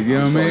 Yeah, you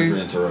know what I mean? Sorry for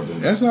interrupting.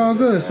 That's all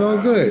good. It's all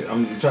good.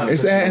 I'm trying to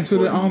it's adding to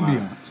the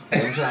ambiance.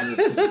 I'm trying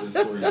to put the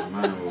story in my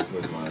mind real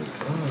quick.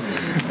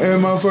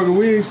 And motherfucker,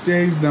 we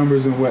exchanged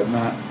numbers and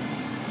whatnot.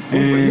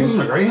 And you was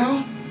in a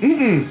Greyhound?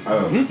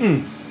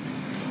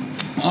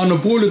 On the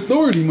Port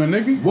Authority, my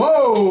nigga.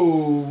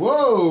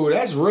 Whoa,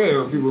 that's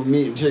rare. People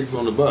meeting chicks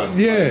on the bus.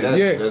 Yeah,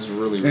 that's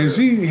really rare. And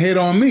she hit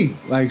on me.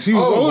 Like, she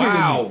was older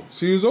than me.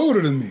 She was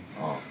older than me.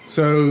 Oh.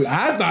 So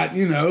I thought,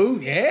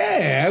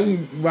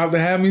 I'm about to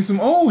have me some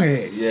old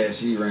head. Yeah,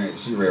 she ran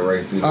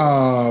right through.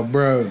 Oh,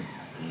 bro.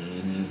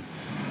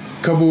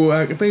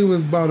 I think it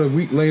was about a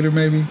week later,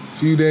 maybe. A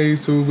few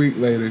days to a week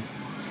later.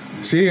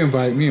 She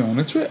invited me on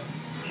a trip.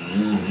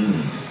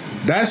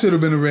 That should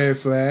have been a red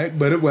flag,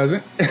 but it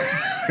wasn't.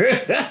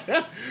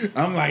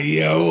 I'm like,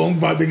 yo, I'm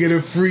about to get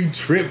a free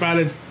trip out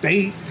of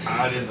state.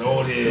 On this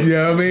old head. You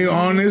know what I mean?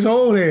 On this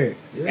whole head.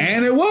 Yeah.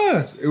 And it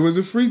was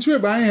a free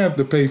trip. I didn't have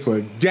to pay for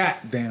a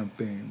goddamn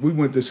thing. We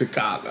went to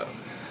Chicago.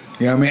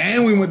 You know what I mean?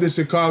 And we went to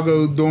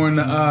Chicago during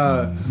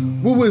the,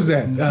 what was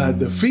that?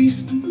 The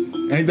feast?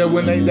 Ain't that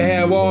when they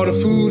have all the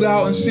food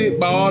out and shit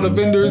by all the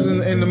vendors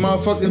in the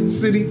motherfucking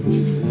city?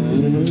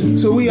 Mm-hmm.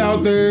 So we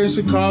out there in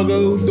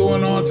Chicago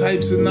doing all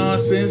types of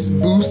nonsense,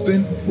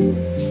 boosting.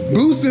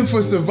 Boosting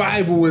for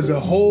survival is a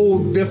whole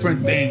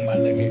different thing, my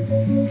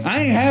nigga. I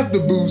ain't have to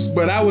boost,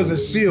 but I was a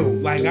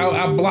shield. Like,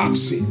 I blocked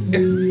shit.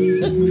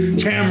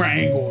 Camera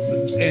angles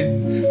and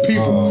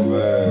people. Oh,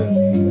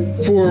 man.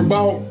 For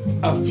about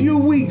a few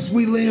weeks,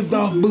 we lived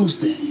off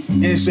boosting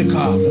in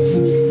Chicago.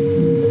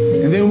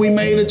 And then we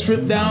made a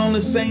trip down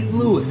to St.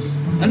 Louis.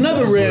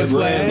 Another red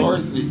flag.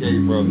 Varsity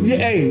came from. Yeah,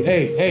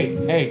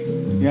 hey.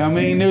 You know what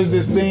I mean? There's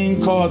this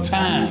thing called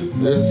time.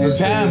 And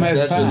time has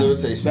time.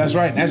 That's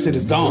right. That shit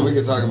is gone. So we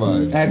can talk about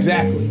it.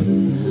 Exactly.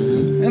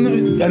 And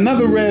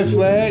another red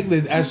flag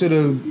that I should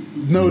have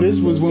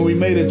noticed was when we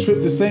made a trip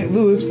to St.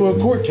 Louis for a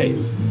court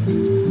case.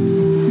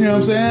 You know what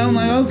I'm saying? I'm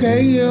like,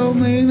 okay, you know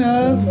what I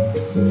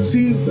mean?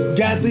 She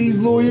got these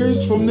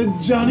lawyers from the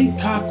Johnny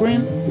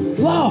Cochran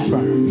law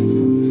firm.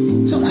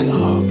 So I'm like,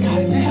 oh,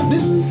 goddamn,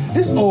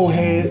 this old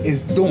head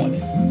is doing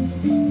it.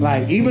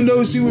 Like, even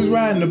though she was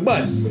riding the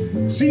bus,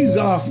 she's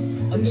off.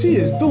 She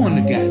is doing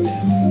the goddamn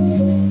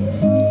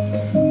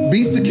thing.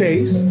 Beats the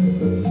case.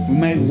 We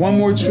made one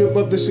more trip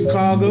up to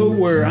Chicago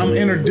where I'm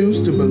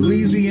introduced to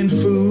Belizean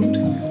food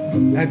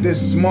at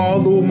this small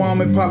little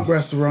mom and pop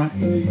restaurant.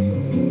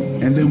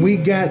 And then we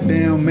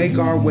make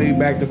our way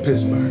back to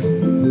Pittsburgh.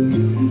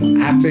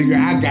 I figure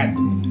I got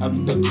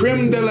the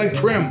creme de la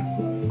creme.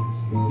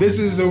 This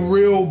is a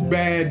real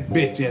bad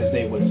bitch, as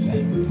they would say.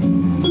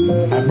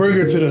 I bring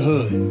her to the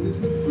hood.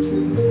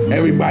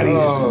 Everybody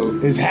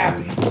is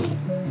happy.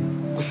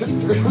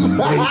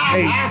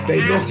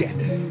 They look at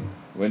me.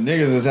 When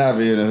niggas is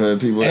happy in the hood,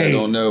 people that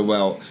don't know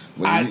about.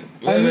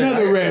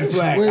 Another red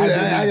flag.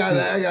 I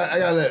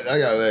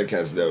gotta let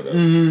cats know though.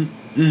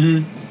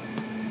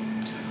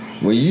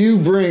 When you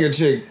bring a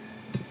chick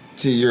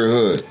to your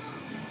hood,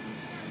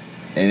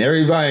 and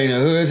everybody in the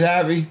hood's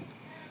happy,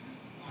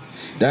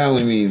 that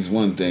only means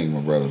one thing, my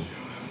brother.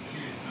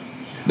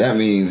 That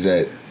means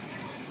that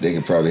they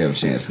could probably have a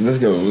chance. Let's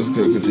go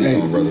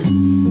continue on, brother.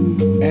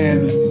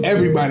 And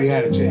everybody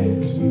had a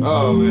chance.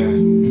 Oh,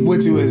 man.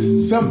 Which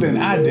was something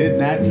I did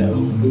not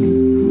know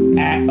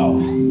at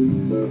all.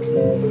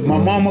 My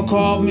mama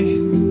called me,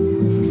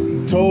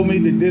 told me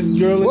that this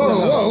girl is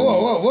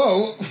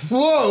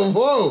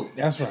Whoa.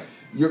 That's right.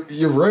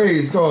 Your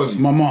Rays called you.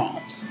 My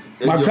mom's.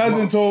 My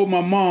cousin told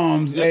my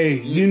mom's, hey,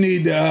 you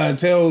need to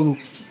tell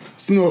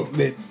Snook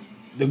that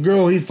the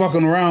girl he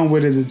fucking around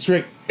with is a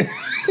trick.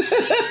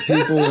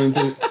 People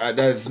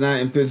that's not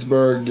in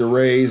Pittsburgh, your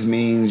Rays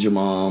means your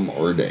mom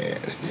or dad.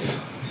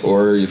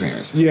 Or your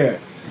parents. Yeah.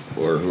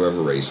 Or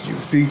whoever raised you.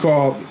 She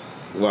called me.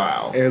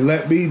 Wow. And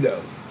let me know.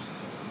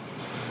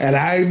 And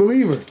I ain't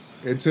believe her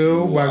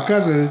until my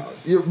cousin.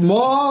 Your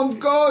mom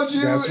called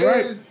you? That's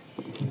right.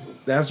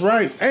 That's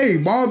right. Hey,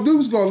 Mom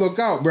Duke's gonna look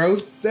out, bro.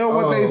 They don't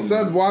want their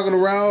son walking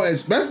around,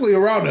 especially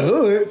around the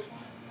hood,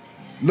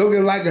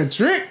 looking like a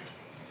trick.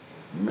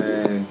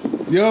 Man.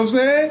 You know what I'm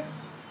saying?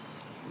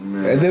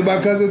 Man. And then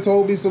my cousin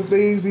told me some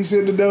things he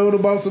shouldn't have known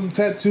about some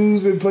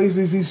tattoos and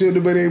places he shouldn't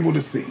have been able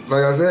to see.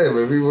 Like I said,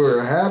 when people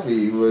were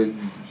happy, when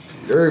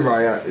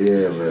everybody,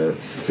 man.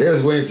 They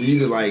was waiting for you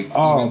to even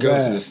go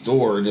to the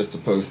store just to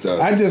post up.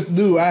 I just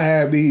knew I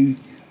had me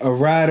a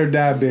ride or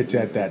die bitch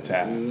at that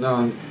time.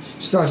 No,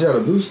 she thought you had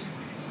a boost.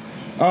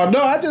 Oh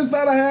no, I just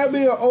thought I had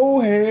me an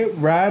old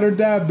head ride or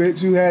die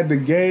bitch who had the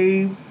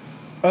game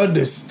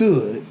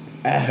understood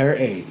at her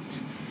age.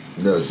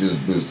 No, she was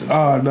boosting.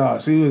 Oh no,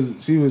 she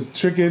was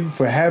tricking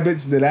for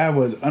habits that I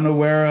was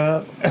unaware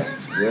of.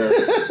 Yeah.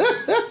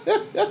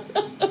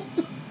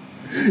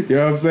 You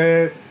know what I'm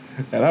saying?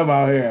 And I'm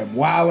out here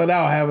wilding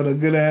out, having a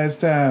good ass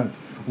time.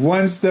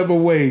 One step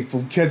away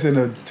from catching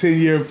a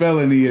 10-year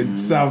felony in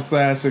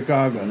Southside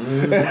Chicago.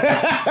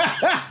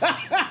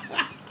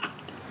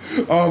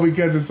 All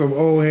because of some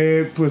old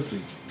head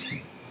pussy.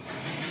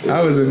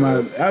 I was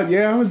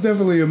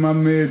definitely in my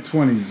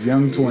mid-20s,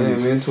 young 20s. Yeah,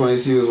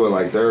 mid-20s, she was what,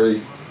 like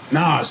 30?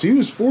 Nah, she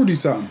was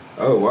 40-something.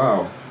 Oh,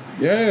 wow.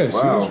 Yeah, she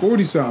was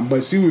 40-something,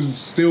 but she was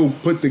still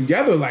put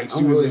together like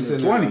she was in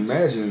her 20s.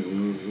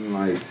 Imagine,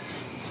 like,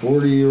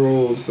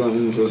 40-year-old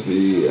something supposed to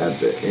be at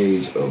the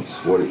age of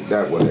 40.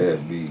 That would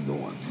have me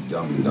going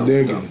dumb.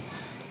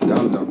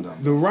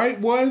 The right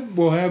one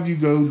will have you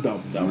go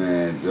dumb.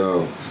 Man,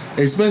 go.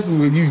 Especially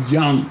when you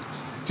young,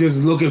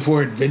 just looking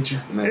for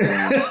adventure. Man.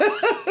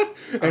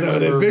 And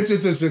an adventure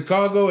to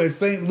Chicago and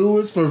St.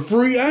 Louis for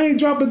free. I ain't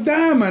drop a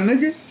dime, my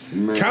nigga.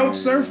 Man. Couch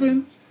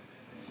surfing,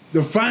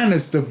 the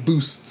finest of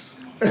boosts.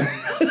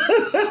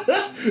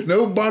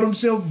 No bottom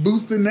shelf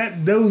boosting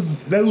those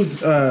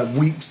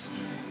weeks.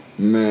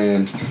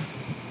 Man,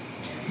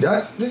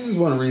 this is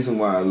one reason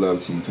why I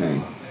love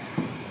T-Pain.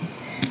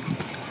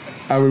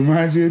 I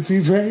remind you of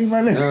T-Pain,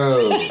 my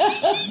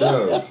nigga?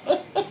 No.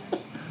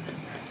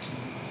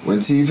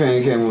 When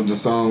T-Pain came with the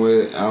song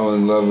with I Was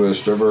in Love with a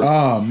Stripper.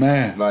 Oh,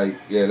 man. Like,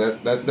 yeah,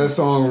 that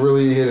song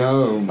really hit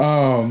home.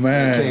 Oh,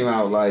 man. It came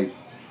out like,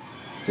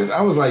 because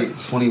I was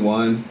like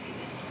 21.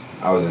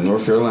 I was in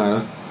North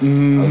Carolina.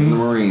 Mm-hmm. I was in the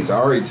Marines. I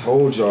already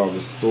told y'all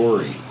the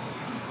story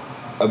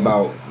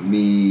about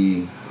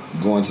me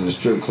going to the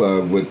strip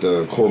club with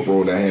the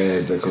corporal that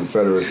had the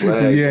Confederate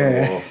flag.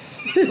 Yeah.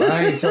 But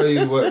I ain't tell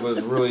you what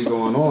was really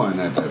going on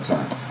at that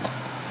time.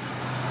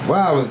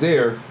 While I was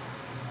there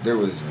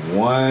was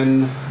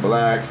one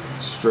black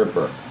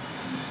stripper.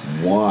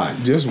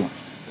 One. Just one.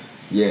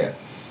 Yeah.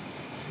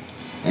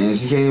 And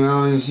she came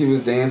out and she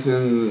was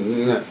dancing.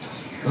 You know,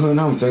 oh,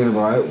 now I'm thinking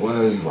about it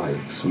was like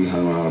Sweet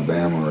Home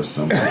Alabama or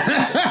something.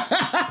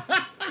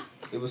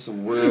 It was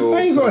some real.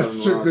 I ain't gonna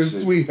strip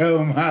this Sweet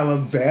Home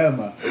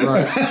Alabama.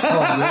 Right.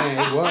 Oh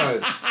man, it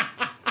was.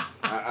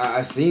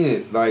 I seen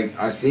it. Like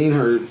I seen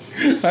her.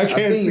 I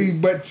can't see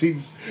butt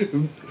cheeks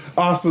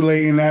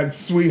oscillating at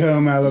Sweet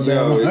Home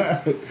Alabama. Yo,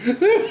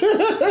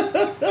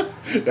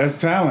 that's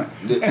talent.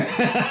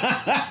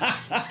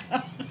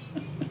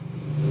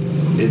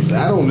 It's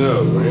I don't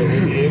know.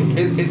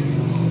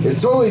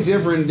 It's totally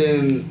different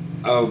than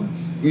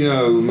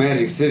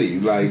Magic City.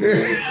 Like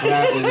it's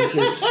clapping and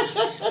shit.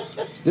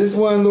 This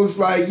one looks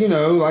like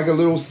like a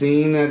little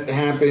scene that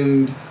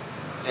happened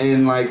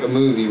in like a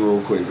movie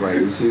real quick. Like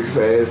shit's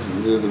fast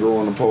and there's a girl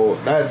on the pole.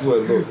 That's what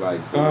it looked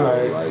like.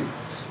 Like,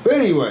 but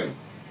anyway.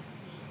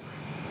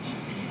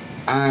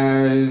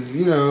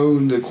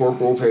 The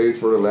corporal paid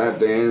for the lap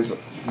dance.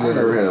 I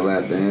never had a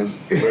lap dance,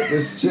 but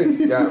this chick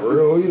got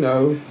real,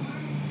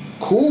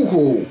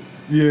 cool.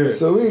 Yeah.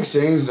 So we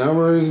exchanged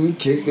numbers. We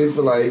kicked it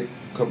for like a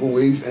couple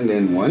weeks, and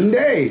then one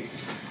day,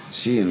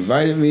 she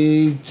invited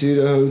me to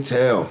the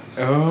hotel.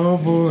 Oh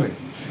boy!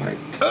 Like,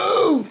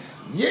 oh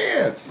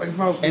yeah!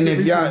 And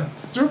if y'all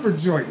stripper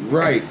joint,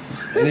 right?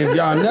 And if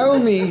y'all know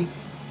me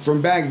from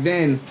back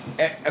then,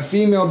 a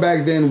female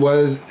back then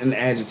was an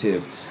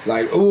adjective.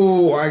 Like,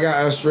 ooh, I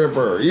got a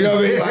stripper. You know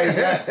what I mean? Like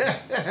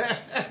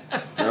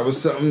that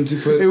was something to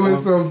put. It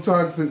was some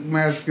toxic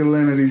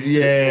masculinity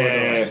shit.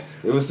 Yeah.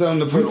 It was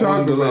something to put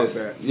on the list.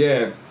 That.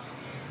 Yeah.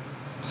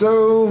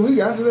 So we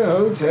got to the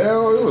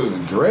hotel. It was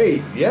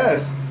great.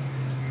 Yes.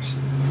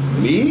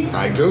 Me,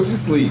 I go to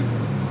sleep.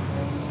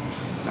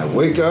 I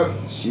wake up.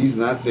 She's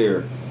not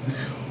there.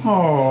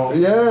 Oh.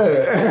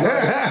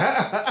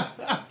 Yeah.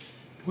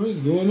 What is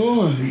going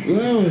on?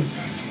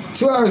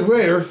 2 hours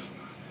later,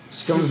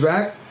 she comes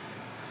back.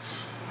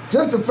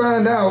 Just to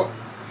find out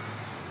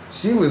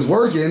she was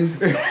working.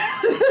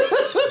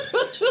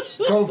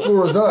 Couple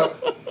floors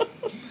up.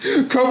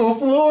 Couple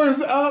floors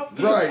up.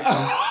 Right.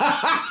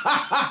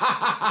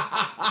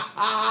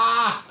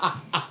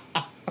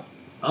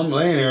 I'm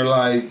laying there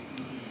like,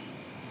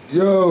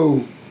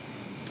 yo,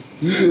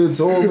 you could have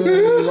told me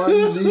why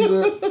you leave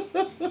it.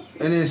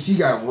 And then she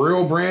got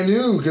real brand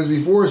new because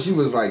before she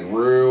was like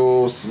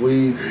real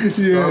sweet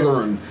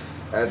Southern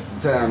at the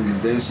time.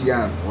 But then she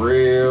got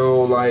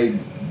real like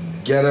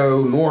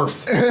ghetto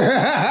North.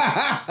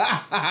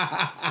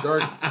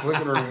 Start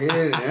clicking her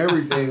head and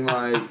everything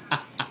like,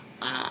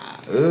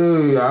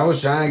 ooh, I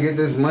was trying to get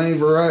this money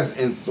for us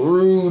and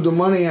threw the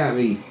money at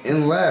me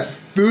and left.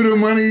 Threw the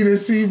money that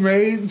she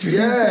made two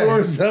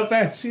floors up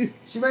at you?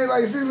 She made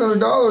like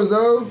 $600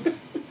 though.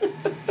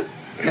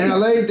 And I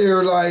laid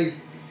there like,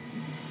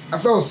 I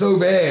felt so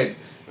bad.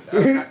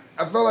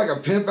 I felt like a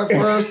pimp at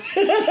first.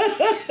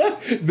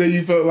 Then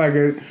you felt like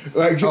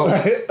she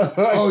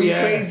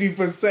paid you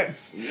for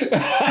sex. Here,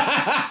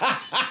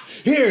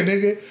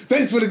 nigga.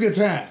 Thanks for the good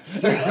time.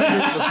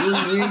 $600 for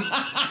 3 weeks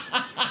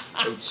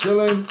of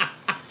chilling.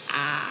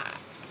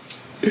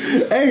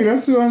 Hey,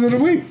 that's $200 a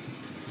week.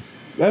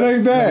 That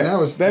ain't bad.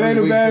 Man, that ain't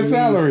a bad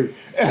salary.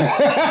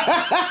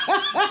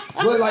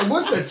 But like,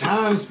 what's the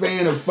time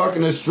span of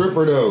fucking a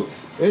stripper though?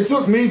 It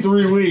took me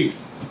 3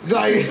 weeks.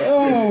 Like,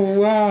 oh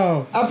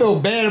wow! I feel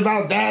bad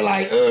about that.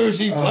 Like, oh,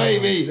 she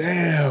played me.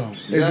 Damn. And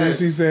then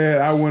she said,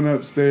 "I went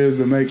upstairs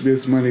to make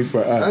this money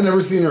for us." I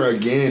never seen her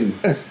again.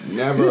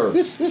 Never.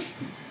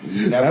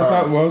 That's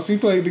how. Well, she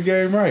played the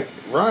game right.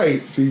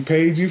 Right. She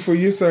paid you for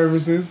your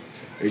services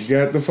and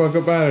got the fuck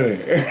up out of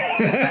there.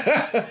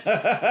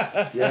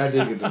 Yeah, I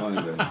did get the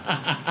money though.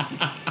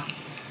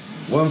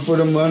 1 for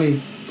the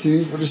money,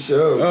 2 for the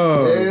show.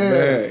 Oh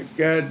man,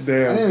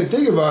 goddamn! I didn't even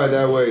think about it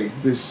that way.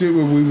 The shit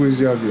when we was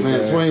younger, man.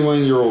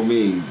 21-year-old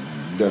me,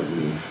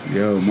 definitely.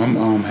 Yo, my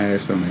mom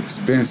had some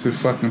expensive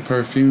fucking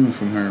perfume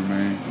from her,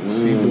 man.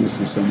 She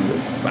boosted some of the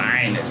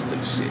finest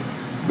of shit.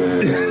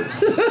 Man.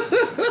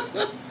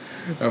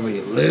 I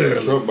mean, literally.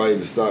 Trump might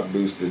even stop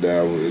boosting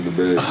now in a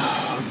minute.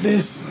 Oh,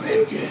 this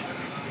nigga.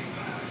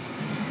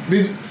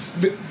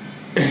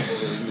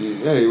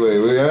 Anyway,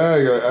 I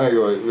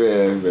go,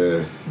 man.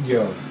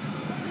 Yo.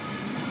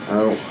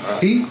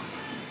 He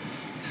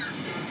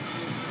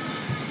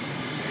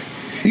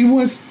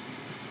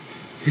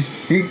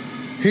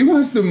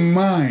wants to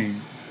mine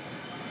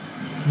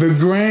the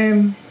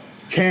Grand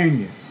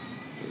Canyon.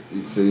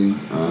 You see,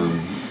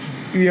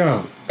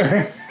 yo.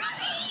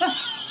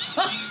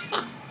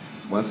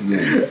 Once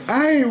again,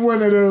 I ain't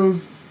one of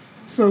those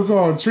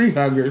so-called tree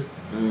huggers.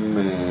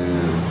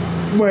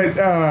 Man. But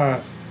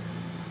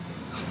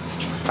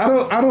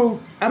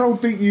I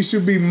don't think you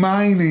should be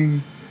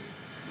mining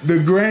the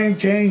Grand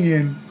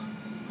Canyon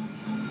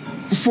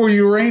for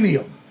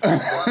uranium.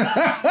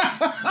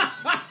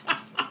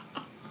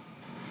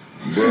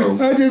 Bro,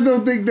 I just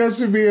don't think that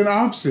should be an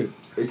option.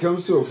 it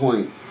comes to a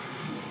point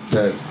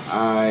that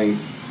I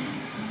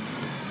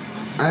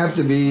have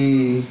to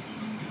be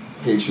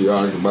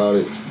patriotic about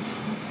it.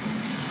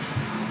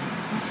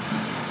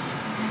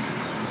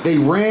 They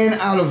ran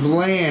out of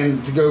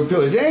land to go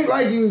pillage. It ain't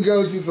like you can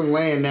go to some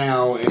land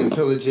now and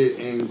pillage it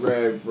and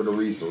grab for the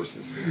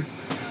resources.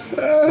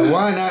 So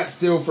why not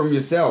steal from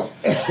yourself?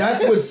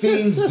 That's what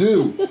fiends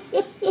do.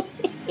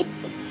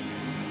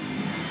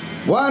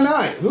 Why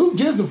not? Who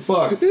gives a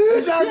fuck?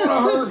 It's not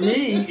gonna hurt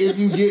me if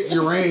you get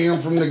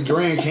uranium from the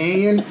Grand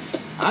Canyon.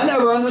 I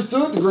never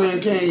understood the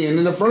Grand Canyon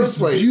in the first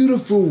place.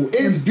 Beautiful.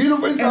 It's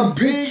beautiful. It's a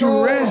big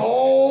old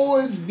hole.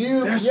 It's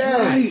beautiful. That's yes.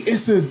 right.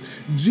 It's a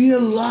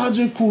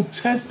geological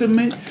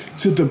testament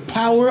to the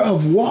power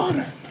of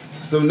water.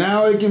 So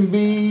now it can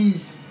be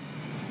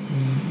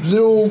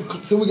little,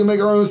 so we can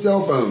make our own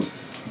cell phones.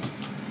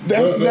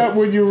 That's not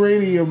what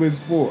uranium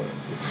is for.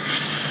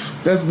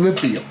 That's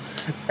lithium.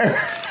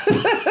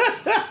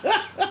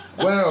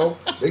 Well,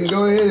 they can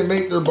go ahead and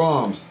make their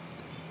bombs.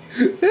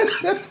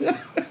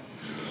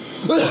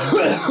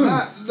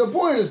 The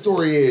point of the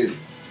story is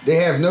they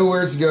have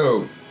nowhere to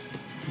go.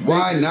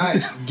 Why not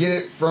get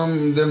it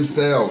from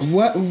themselves?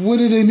 What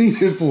do they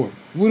need it for?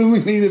 What do we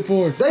need it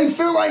for? They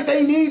feel like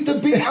they need to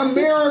be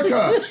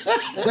America.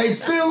 They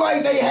feel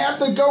like they have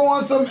to go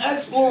on some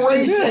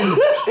exploration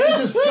and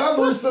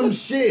discover some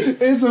shit.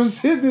 And some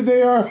shit that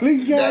they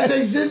already got.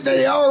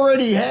 They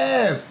already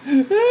have.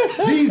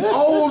 These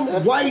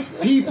old white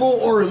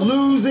people are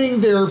losing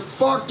their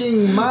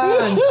fucking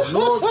minds,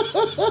 look.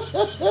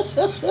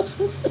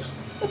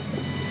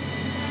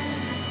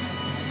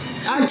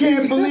 I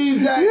can't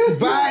believe that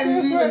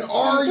Biden's even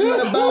arguing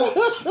about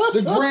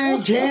the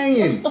Grand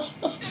Canyon.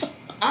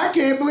 I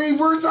can't believe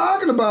we're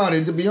talking about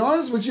it, to be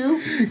honest with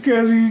you.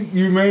 Because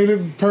you made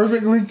it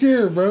perfectly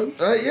clear, bro.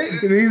 Yeah.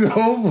 These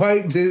old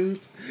white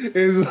dudes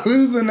is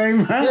losing their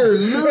mind. They're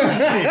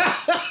losing.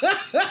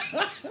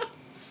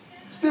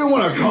 Still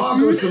want to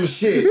conquer some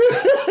shit.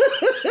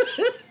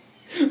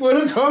 Want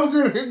to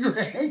conquer the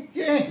Grand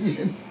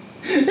Canyon.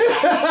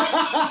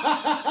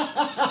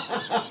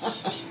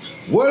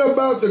 What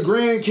about the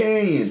Grand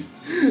Canyon?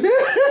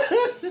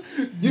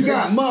 You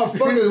got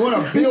motherfuckers that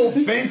want to build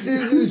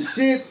fences and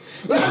shit.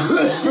 That's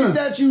the shit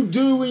that you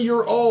do when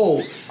you're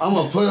old. I'm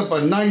gonna put up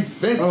a nice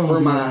fence for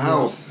my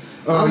house.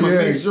 I'm gonna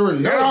make sure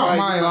Get off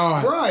my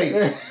lawn. Right.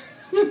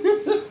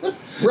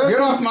 Get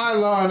off my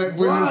lawn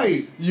when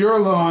it's your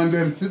lawn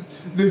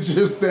that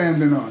you're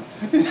standing on.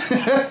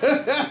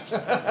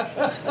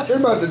 They're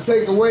about to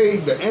take away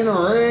the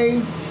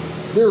NRA.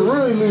 They're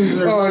really losing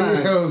their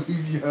mind.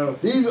 Yo.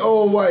 These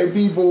old white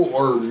people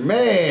are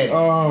mad.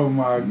 Oh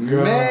my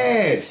God.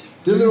 Mad.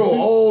 The little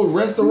old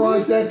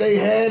restaurants that they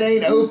had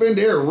ain't open.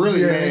 They're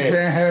really mad. They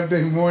can't have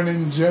their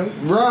morning joke.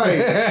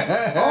 Right.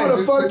 All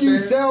the fuck you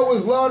sell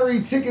was lottery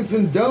tickets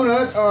and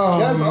donuts.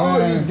 That's all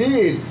you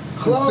did.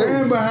 Close.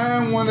 Stand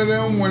behind one of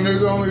them when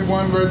there's only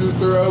one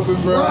register open,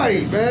 bro.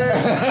 Right, man.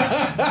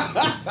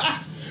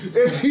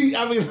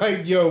 I mean,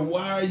 like, yo,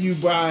 why are you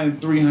buying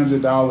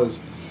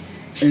 $300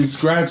 in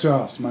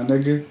scratch-offs, my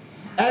nigga?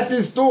 At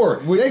this store.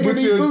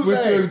 With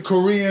your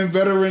Korean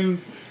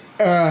veteran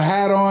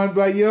hat on,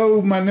 like,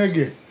 yo, my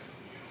nigga,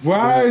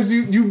 why is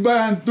you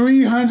buying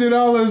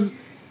 $300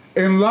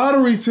 in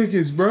lottery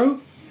tickets,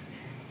 bro,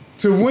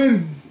 to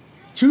win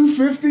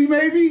 $250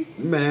 maybe?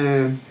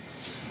 Man,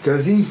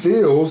 because he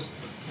feels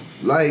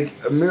like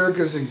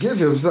America should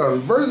give him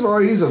something. First of all,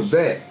 he's a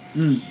vet.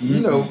 You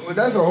know,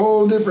 that's a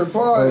whole different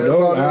part. I'm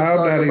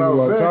not even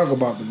going to talk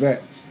about the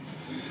vets.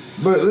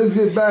 But let's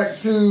get back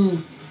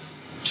to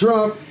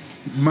Trump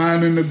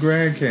mining the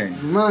Grand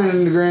Canyon.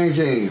 Mining the Grand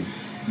Canyon.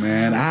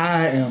 Man,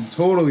 I am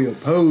totally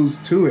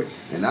opposed to it.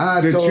 And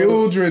the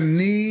children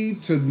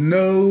need to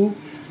know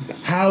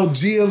how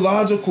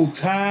geological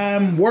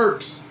time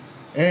works.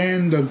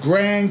 And the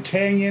Grand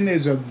Canyon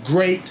is a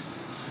great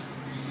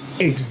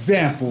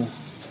example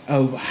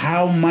of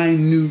how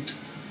minute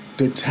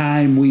the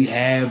time we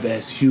have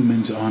as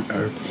humans on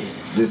Earth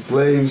is. Did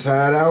slaves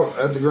hide out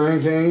at the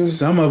Grand Canyon?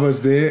 Some of us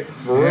did.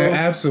 For real?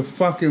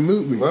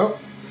 Absolutely. Well,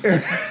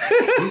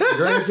 the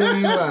Grand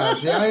Canyon alive.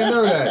 See, I didn't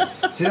know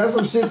that. See, that's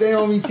some shit they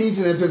don't be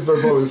teaching in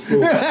Pittsburgh Public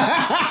School.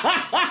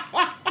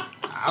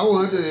 I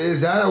wonder,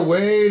 is that a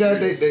way that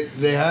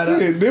they had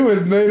out? There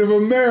was Native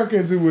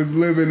Americans who was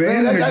living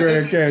in the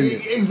Grand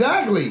Canyon.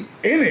 Exactly.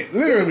 In it,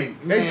 literally.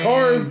 They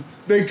carved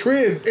their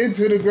cribs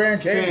into the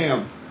Grand Canyon.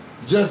 Damn.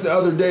 Just the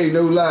other day,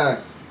 no lie,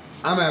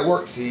 I'm at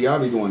work. See, I'll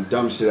be doing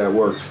dumb shit at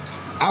work.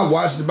 I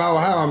watched about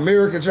how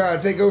America tried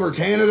to take over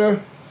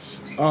Canada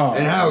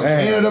and how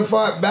Canada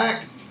fought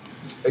back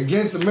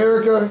against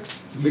America.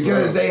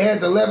 because they had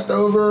the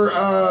leftover.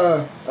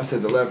 I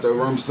said the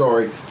leftover. I'm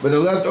sorry, but the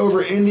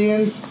leftover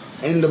Indians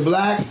and the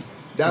blacks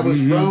that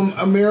was from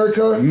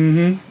America,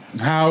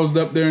 housed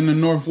up there in the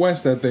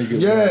Northwest. I think.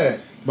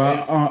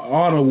 By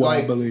Ottawa,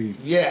 I believe.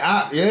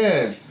 Yeah.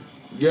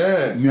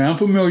 Yeah, I'm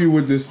familiar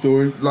with this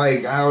story.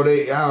 Like how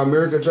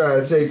America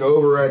tried to take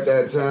over at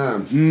that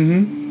time.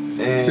 And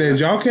said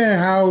y'all can't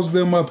house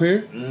them up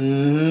here.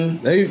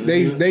 They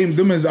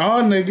them is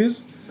our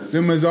niggas.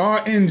 Them is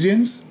our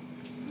engines.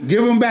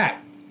 Give them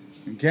back.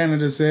 And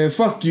Canada said,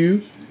 "Fuck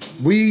you.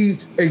 We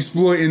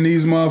exploiting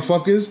these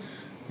motherfuckers.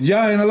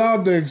 Y'all ain't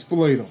allowed to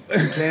exploit them."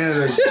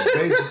 Canada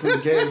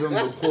basically gave them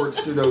the ports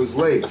to those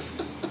lakes.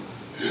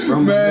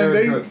 From Man,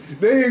 America.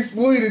 they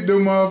exploited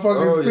them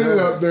motherfuckers too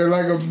up there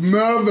like a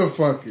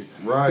motherfucker.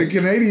 Right. The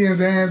Canadians'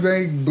 hands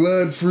ain't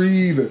blood free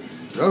either.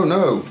 Oh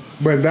no.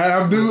 But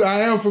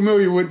I am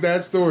familiar with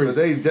that story. But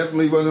they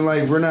definitely wasn't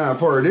like, we're not a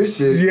part of this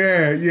shit.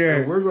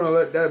 Yeah. So we're gonna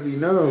let that be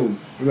known.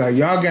 Like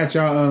y'all got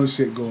y'all own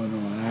shit going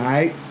on,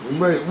 alright?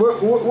 But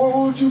what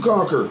would you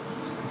conquer?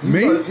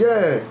 Me?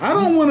 Yeah. I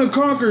don't want to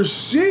conquer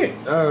shit.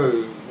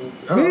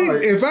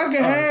 If I could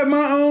have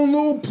my own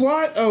little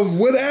plot of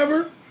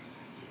whatever.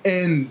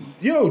 And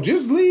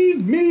just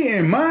leave me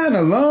and mine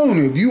alone.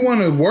 If you want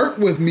to work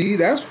with me,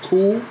 that's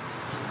cool.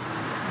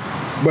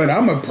 But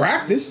I'm a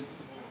practice.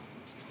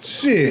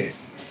 Shit,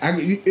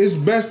 it's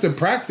best to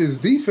practice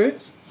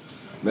defense.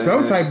 Man,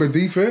 some type of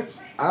defense.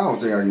 I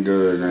don't think I can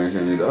go to Grand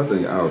Canyon. I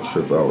think I'll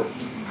trip out.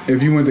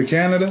 If you went to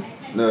Canada?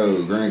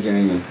 No, Grand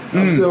Canyon.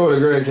 I'm still with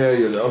the Grand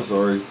Canyon. I'm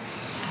sorry.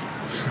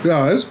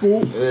 No, it's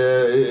cool.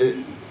 Yeah,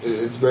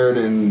 it's better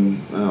than,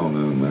 I don't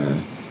know,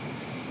 man.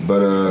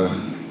 But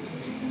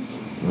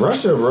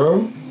Russia,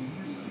 bro.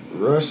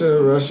 Russia.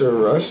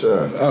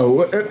 Oh,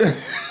 what?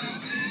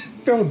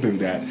 Don't do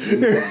that.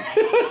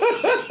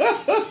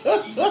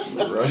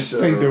 Russia.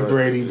 Say the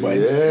Brady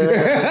bunch.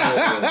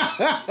 Yeah.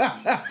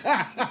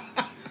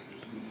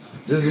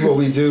 This is what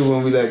we do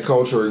when we let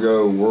culture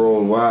go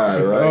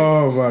worldwide, right?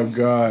 Oh, my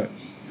God.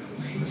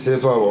 This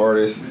hip-hop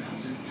artist.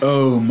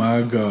 Oh,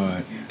 my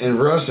God. In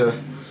Russia.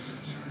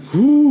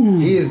 Ooh.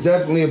 He is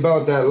definitely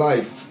about that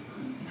life.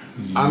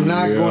 I'm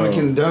not going to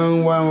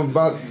condone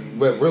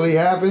what really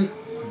happened,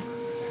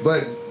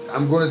 but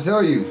I'm going to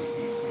tell you,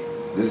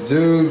 this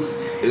dude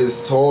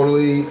is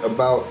totally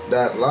about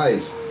that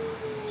life.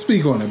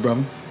 Speak on it,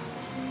 brother.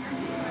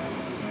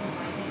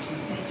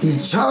 He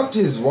chopped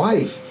his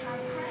wife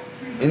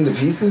into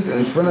pieces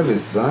in front of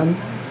his son.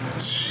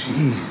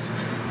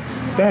 Jesus.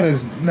 That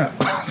is no.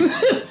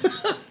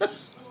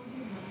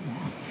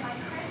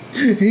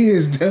 He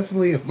is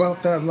definitely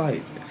about that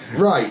life.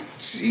 Right.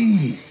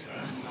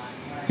 Jesus.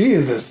 He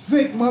is a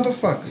sick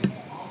motherfucker.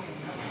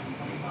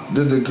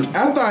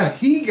 I thought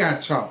he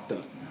got chopped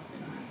up.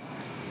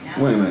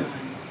 Wait a minute.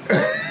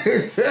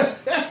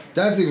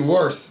 That's even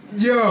worse.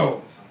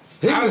 Yo.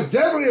 He was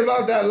definitely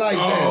about that life,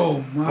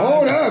 oh, man.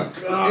 Hold up.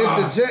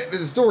 God. If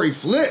the story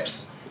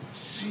flips.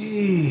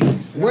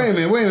 Jesus. Wait a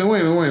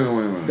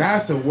minute.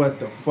 That's a what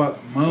the fuck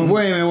moment.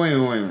 Wait a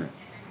minute.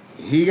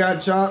 He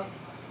got chopped?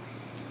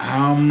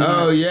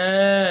 Oh,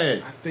 yeah. I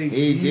think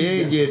he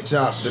did get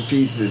chopped to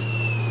pieces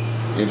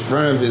in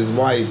front of his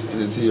wife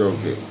and the 2-year-old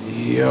kid.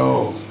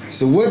 Yo.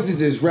 So what did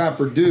this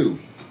rapper do?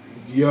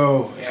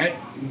 Yo,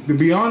 to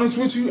be honest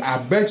with you, I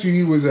bet you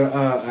he was an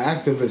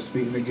activist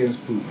speaking against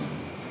Putin.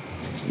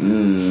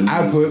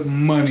 I put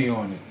money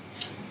on it.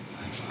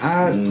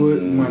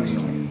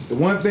 The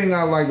one thing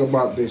I like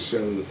about this show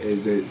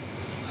is that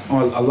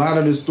on a lot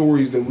of the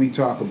stories that we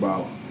talk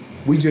about,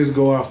 we just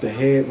go off the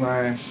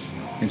headline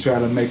and try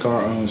to make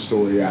our own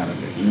story out of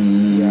it.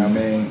 You know what I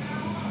mean?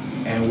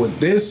 And with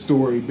this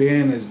story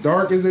being as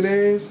dark as it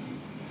is,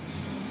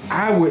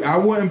 I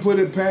wouldn't put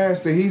it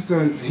past that he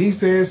said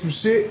some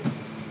shit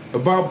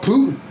about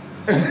Putin.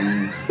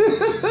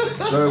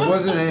 So it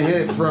wasn't a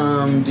hit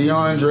from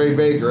DeAndre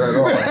Baker at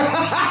all.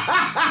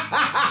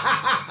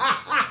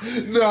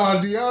 No,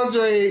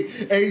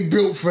 DeAndre ain't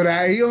built for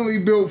that. He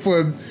only built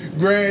for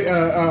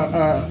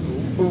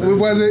what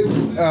was it?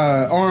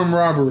 Armed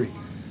robbery.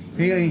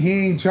 He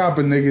ain't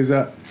chopping niggas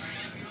up.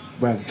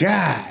 But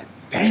god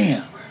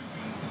damn.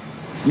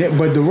 Yeah,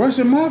 but the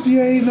Russian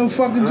mafia ain't no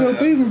fucking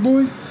joke either,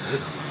 boy.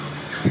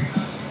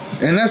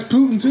 And that's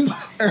Putin too.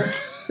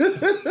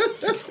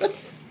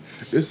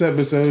 This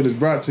episode is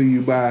brought to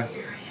you by,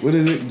 what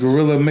is it?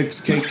 Gorilla Mix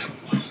Cake.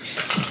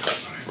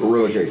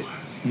 Gorilla Cake.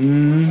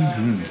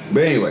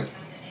 But anyway,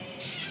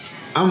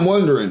 I'm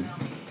wondering.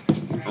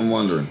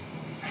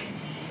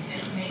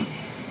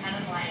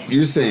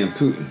 You're saying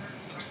Putin.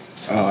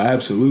 Oh,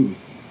 absolutely.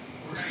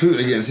 It's Putin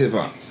against hip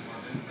hop.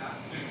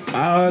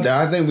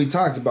 I think we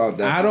talked about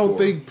that. I don't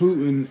think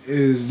Putin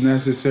is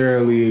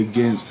necessarily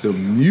against the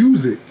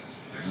music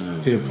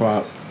hip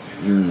hop.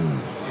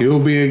 He'll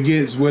be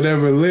against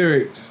whatever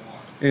lyrics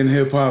in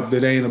hip hop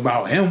that ain't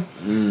about him.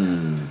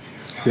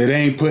 That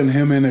ain't putting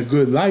him in a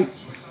good light.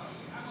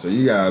 So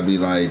you gotta be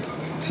like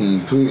Team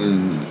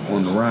Putin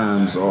on the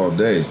rhymes all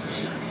day.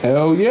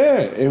 Hell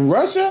yeah. In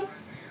Russia,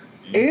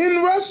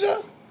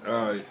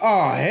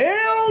 Oh,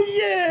 hell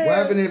yeah. What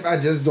happened if I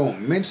just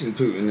don't mention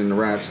Putin in the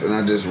raps and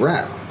I just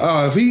rap?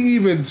 If he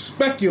even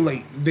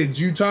speculate that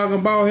you talking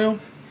about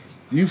him,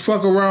 you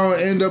fuck around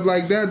and end up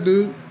like that,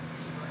 dude.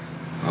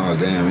 Oh,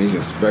 damn, he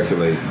can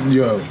speculate.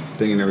 Yo.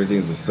 Thinking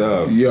everything's a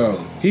sub. Yo.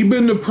 He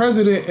been the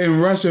president in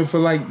Russia for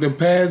like the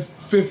past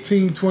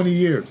 15, 20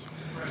 years.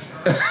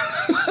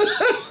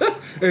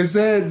 It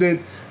said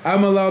that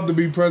I'm allowed to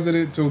be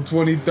president till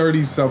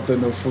 2030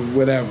 something or for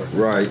whatever.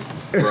 Right.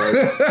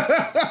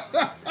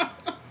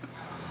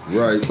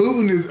 Right.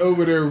 Putin is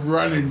over there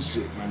running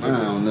shit, man.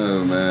 I don't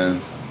know,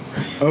 man.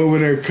 Over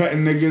there cutting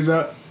niggas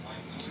up,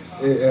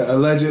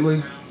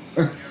 allegedly.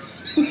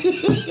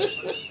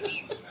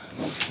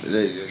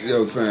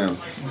 Yo, fam.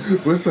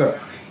 What's up?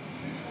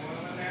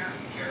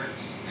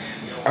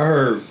 I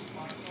heard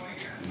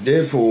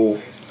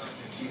Deadpool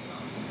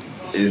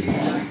is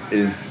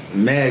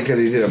mad because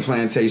he did a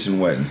plantation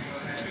wedding.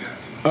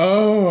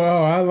 Oh,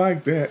 I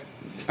like that.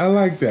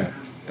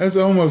 That's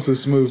almost a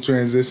smooth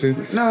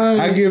transition. No,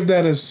 I give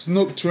that a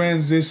Snook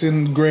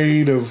transition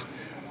grade of,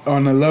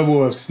 on the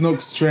level of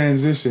Snook's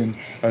transition,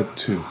 a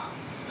 2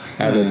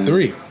 out of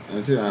 3.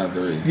 A 2 out of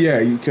 3. Yeah,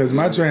 because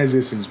my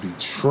transitions be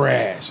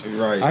trash.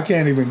 Right. I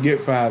can't even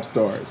get 5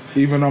 stars,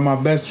 even on my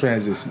best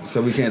transitions.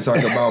 So we can't talk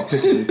about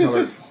picking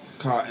colored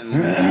cotton.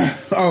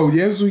 Oh,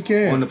 yes, we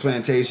can. On the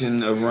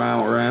plantation of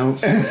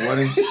rounds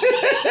wedding.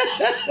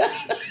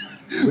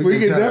 We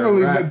can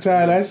definitely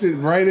tie that shit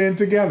right in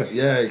together.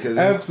 Yeah, because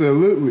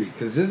absolutely.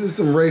 Because this is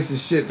some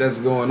racist shit that's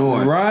going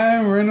on.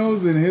 Ryan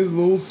Reynolds and his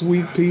little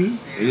sweet pea,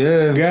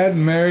 got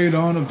married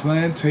on a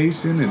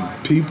plantation, and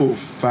people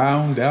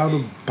found out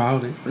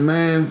about it,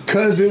 man.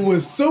 Cause it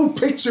was so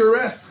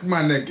picturesque,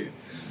 my nigga.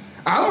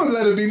 I'm gonna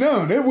let it be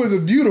known, it was a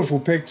beautiful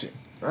picture.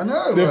 I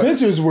know. The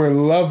pictures were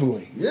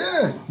lovely.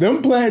 Yeah.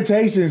 Them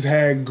plantations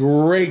had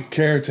great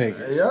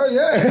caretakers.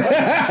 Yeah.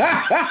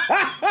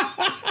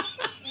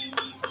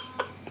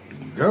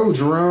 Go,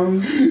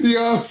 Jerome. You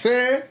know what I'm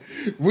saying?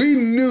 We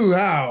knew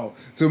how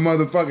to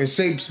motherfucking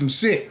shape some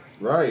shit.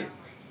 Right.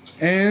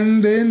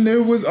 And then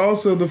there was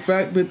also the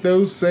fact that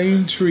those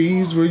same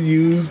trees were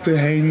used to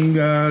hang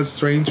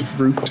strange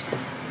fruit.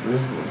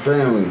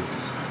 Family.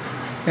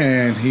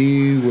 And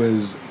he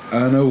was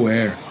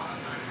unaware.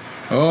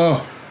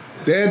 Oh,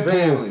 Deadpool.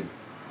 Family.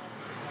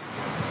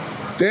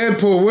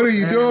 Deadpool, what are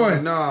you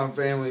doing? Nah,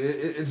 family.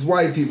 It's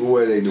white people.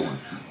 What are they doing?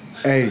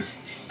 Hey.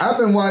 I've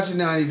been watching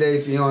 90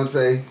 Day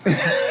Fiance.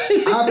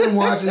 I've been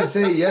watching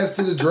Say Yes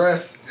to the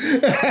Dress. All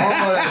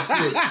that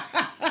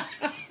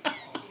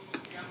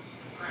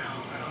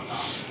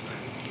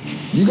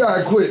shit. You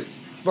gotta quit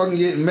fucking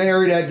getting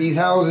married at these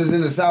houses in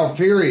the South,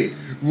 period.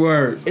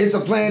 Word. It's a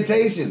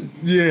plantation.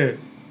 Yeah.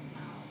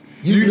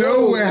 You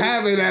know what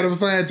happened at a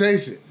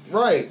plantation.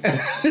 Right.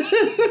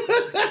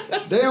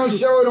 They don't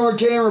show it on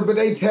camera, but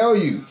they tell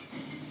you.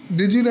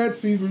 Did you not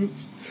see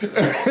Roots?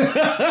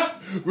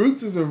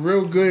 Roots is a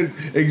real good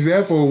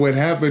example of what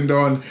happened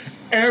on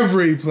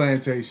every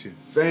plantation.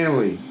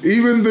 Family.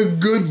 Even the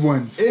good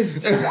ones.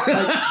 It's like,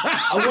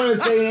 I want to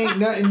say ain't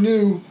nothing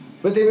new,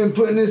 but they've been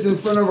putting this in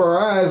front of our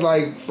eyes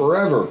like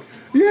forever.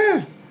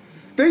 Yeah.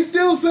 They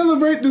still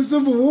celebrate the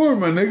Civil War,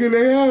 my nigga.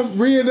 They have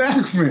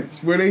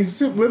reenactments where they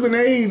sip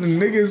lemonade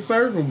and niggas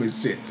serve them and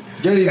shit.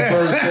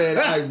 Gettysburg said,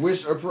 I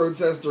wish a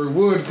protester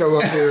would come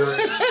up here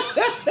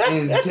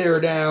and tear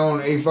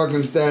down a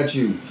fucking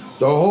statue.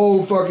 The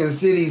whole fucking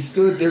city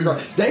stood there.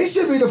 They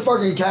should be the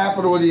fucking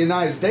capital of the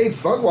United States.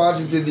 Fuck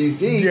Washington,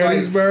 D.C.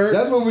 Gettysburg.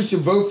 Like, that's what we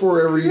should vote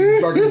for every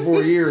fucking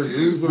 4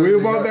 years. We're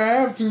about to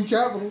have 2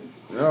 capitals.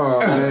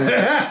 Oh, man.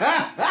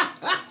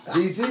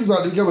 D.C.'s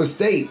about to become a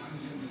state.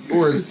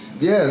 Or, a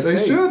state. They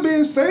should be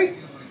a state.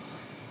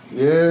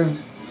 Yeah.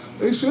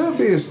 They should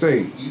be a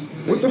state.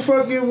 What the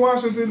fuck give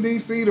Washington,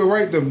 D.C. the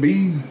right to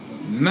be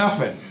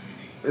nothing?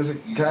 It's a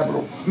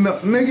capital. No,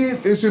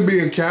 nigga, it should be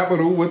a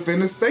capital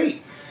within a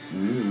state.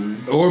 Mm-hmm.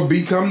 Or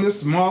become the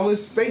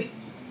smallest state.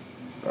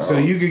 So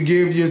you could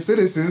give your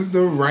citizens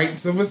the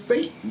rights of a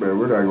state. But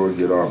we're not going to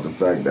get off the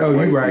fact that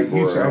you're right.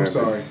 I'm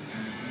sorry.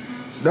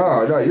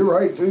 No, you're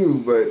right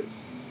too, but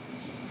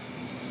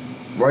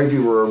white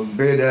people are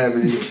been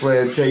having these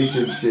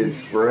plantation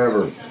shits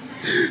forever.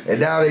 And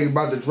now they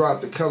about to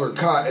drop the color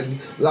cotton.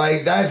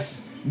 Like,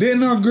 that's...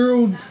 Didn't our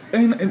girl...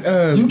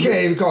 you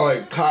can't even call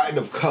it cotton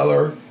of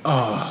color.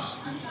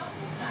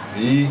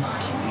 You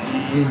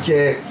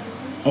can't...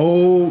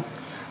 Oh...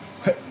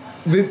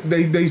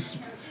 They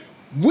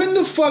when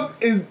the fuck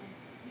is...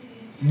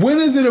 When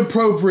is it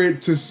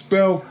appropriate to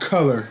spell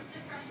color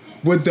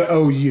with the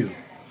OU?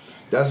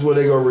 That's what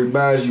they're going to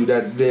remind you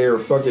that they're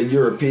fucking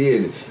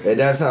European. And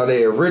that's how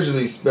they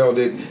originally spelled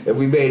it. And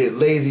we made it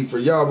lazy for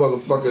y'all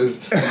motherfuckers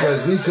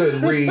because we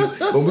couldn't read.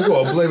 But we're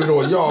going to blame it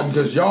on y'all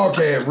because y'all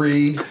can't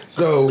read.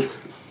 So,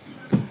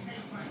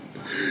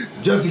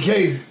 just in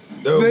case.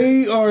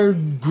 They are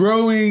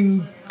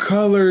growing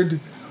colored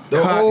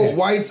the cotton. old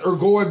whites are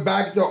going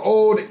back to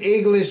old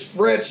English,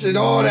 French, and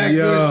all that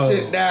good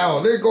shit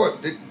now. They're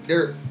going...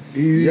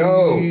 These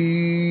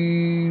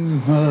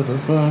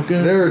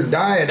motherfuckers. They're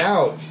dying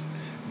out.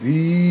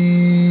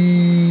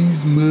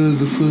 These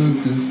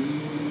motherfuckers.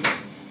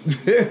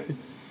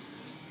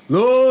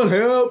 Lord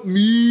help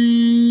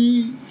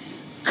me.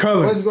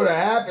 Color. What's going to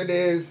happen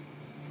is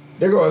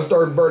they're going to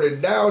start burning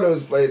down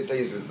those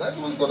plantations. That's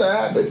what's going to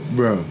happen.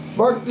 Bro.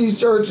 Fuck these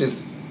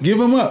churches. Give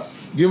them up.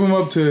 Give them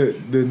up to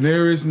the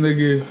nearest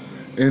nigga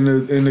in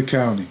the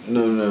county.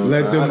 No.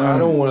 Let them. I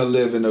don't want to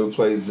live in no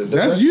place.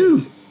 That's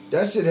you.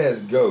 That shit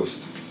has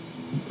ghosts.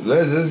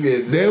 Let's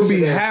get. They'll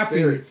be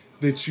happy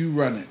that you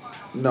run it.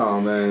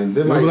 No, man.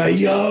 They'll be like,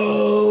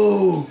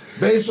 yo,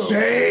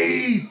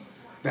 say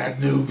that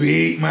new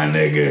beat, my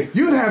nigga.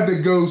 You'd have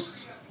the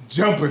ghosts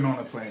jumping on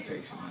a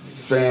plantation.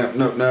 Fam,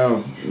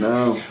 no.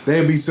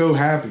 They'd be so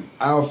happy.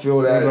 I'll feel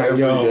that like,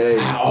 every day.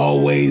 I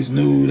always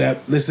knew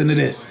that. Listen to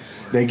this.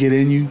 They get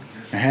in you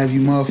and have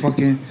you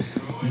motherfucking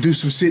do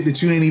some shit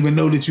that you ain't even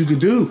know that you could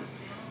do.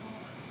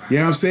 You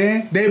know what I'm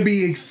saying? They'd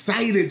be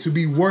excited to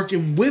be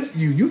working with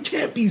you. You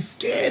can't be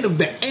scared of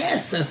the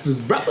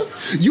ancestors, brother.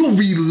 You'll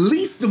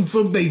release them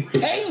from their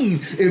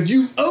pain if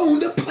you own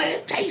the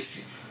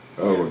plantation.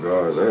 Oh my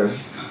God, man.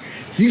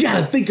 You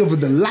gotta think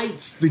of the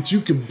lights that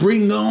you could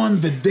bring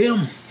on to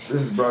them.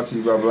 This is brought to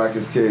you by Black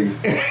is King.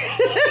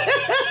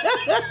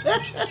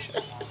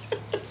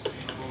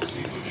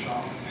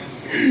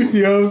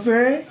 You know what I'm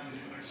saying?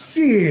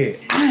 Shit,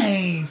 I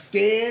ain't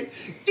scared.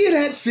 Get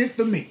that shit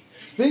to me.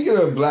 Speaking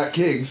of Black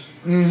Kings,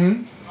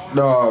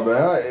 no,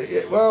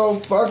 man. Well,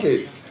 fuck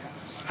it.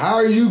 How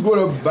are you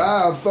gonna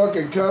buy a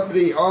fucking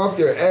company off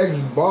your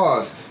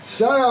ex-boss?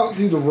 Shout out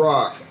to The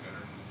Rock.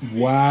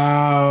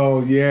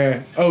 Wow,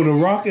 yeah. Oh, The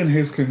Rock and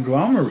his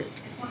conglomerate.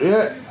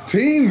 Yeah.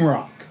 Team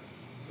Rock.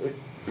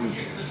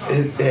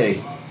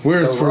 Hey.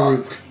 Where's The Rock.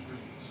 Farouk?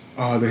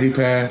 Oh, did he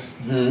pass?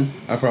 Hmm?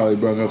 I probably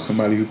brought up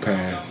somebody who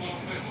passed.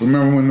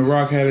 Remember when The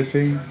Rock had a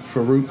team?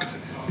 Farouk?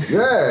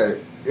 Yeah,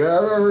 I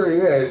remember.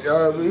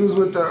 Yeah, he was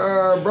with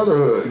the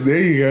Brotherhood. There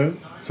you go.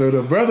 So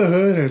the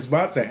Brotherhood has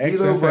bought the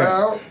XFL.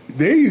 Brown.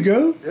 There you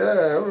go. Yeah,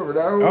 I remember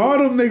that one. All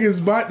them niggas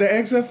bought the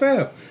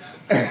XFL.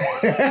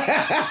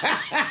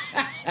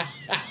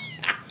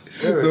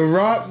 The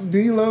Rock,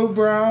 D'Lo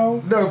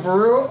Brown. No, for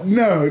real?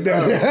 No.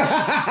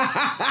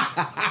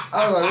 I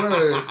was like,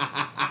 wait.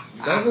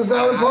 That's the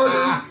Solid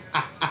Partners?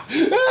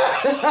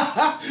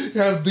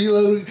 Have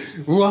D'Lo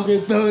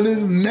walking throwing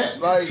his neck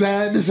like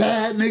side to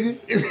side, nigga.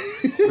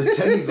 With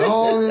Teddy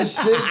Long and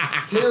shit.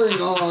 Terry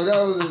Long,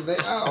 that was his name.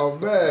 Oh,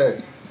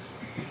 man.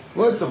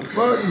 What the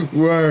fuck?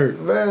 Word.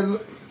 Man,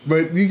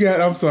 but you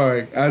got, I'm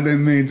sorry, I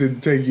didn't mean to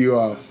take you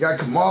off. Got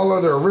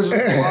Kamala, the original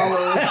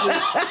Kamala and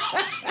shit.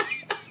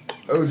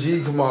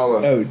 OG Kamala.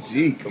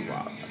 OG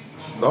Kamala.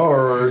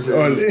 Star Wars.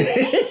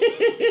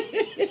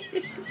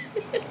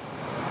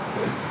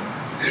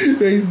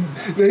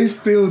 They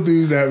still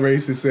do that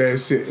racist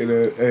ass shit in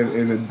a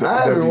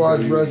I haven't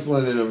watched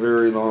wrestling in a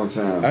very long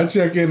time. I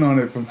check in on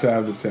it from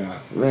time to time.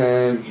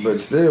 Man, but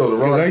still, The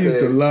Rock I used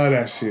said, to love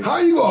that shit. how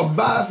you gonna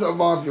buy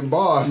something off your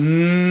boss?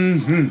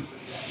 Mm-hmm.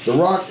 The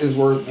Rock is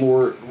worth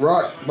more.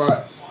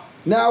 But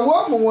now,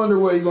 what I'm gonna wonder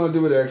what you're gonna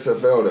do with the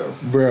XFL though,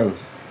 bro.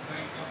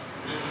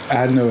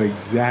 I know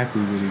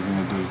exactly what he's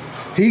gonna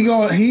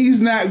do.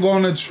 He's not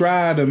gonna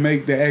try to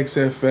make the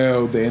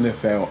XFL the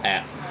NFL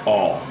at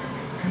all.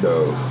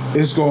 No.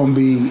 It's gonna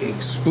be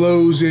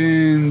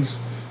explosions.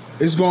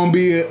 It's gonna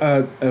be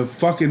a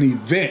fucking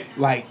event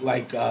like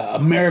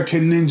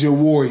American Ninja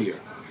Warrior.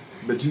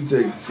 But you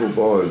think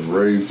football is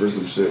ready for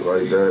some shit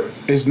like that?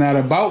 It's not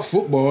about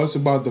football. It's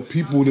about the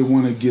people that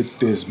want to get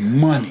this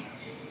money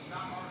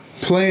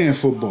playing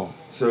football.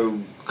 So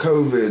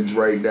COVID's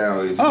right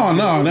now. If he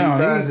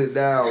buys it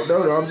down.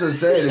 No, I'm just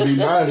saying if he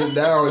buys it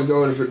down and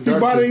go into production.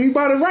 He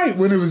bought it right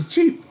when it was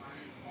cheap.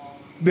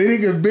 Then he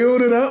could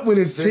build it up with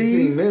his 15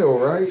 team. 15 mil,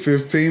 right?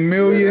 15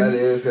 million. Yeah, that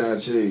is kind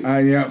of cheap.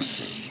 Yeah.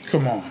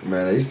 Come on.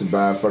 Man, I used to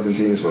buy fucking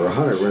teams for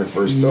 100 when it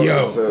first started.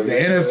 Yo, so, the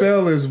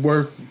NFL is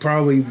worth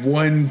probably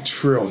 $1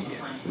 trillion.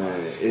 Man,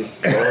 it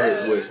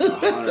started with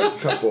a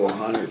couple of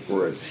hundred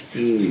for a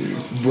team.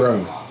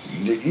 Bro.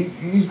 You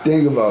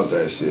think about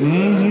that shit,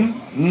 man.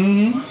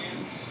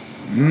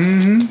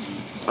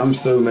 I'm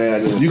so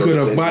mad. You could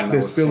have bought the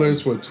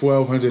Steelers for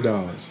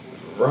 $1,200.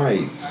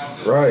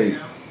 Right.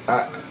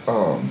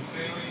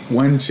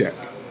 One check.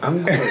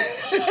 I'm going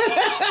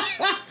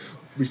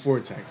before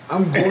tax.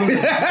 I'm going to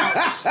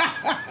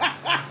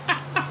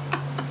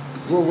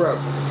well, Rob,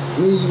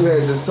 me and you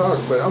had this talk,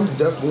 but I'm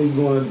definitely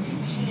going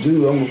to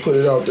I'm going to put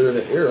it out there in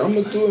the air. I'm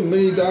going to do a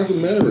mini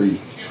documentary.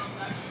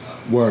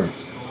 Word.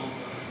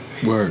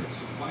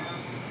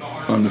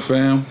 On the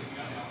fam?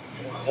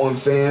 On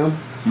fam.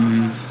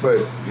 Mm-hmm.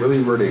 But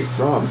really where they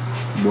from.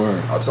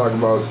 Word. I'll talk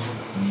about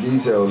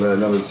details at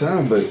another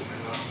time, but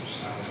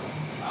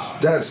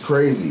that's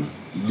crazy.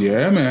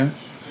 Yeah, man.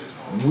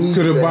 We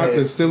could have bought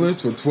the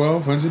Steelers for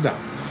 $1,200.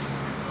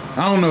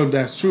 I don't know if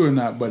that's true or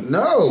not, but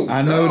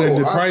I know that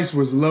the price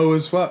was low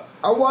as fuck.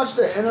 I watched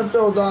the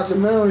NFL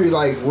documentary,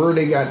 like where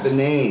they got the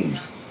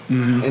names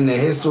and the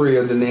history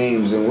of the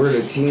names and where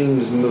the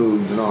teams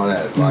moved and all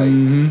that. Like,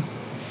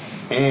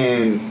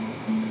 and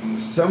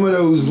some of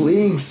those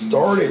leagues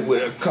started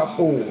with a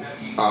couple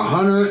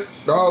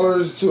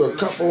 $100 to a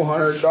couple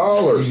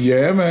 $100.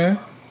 Yeah, man.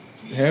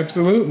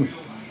 Absolutely.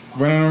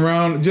 Running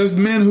around, just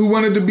men who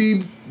wanted to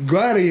be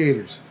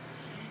gladiators.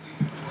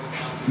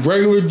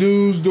 Regular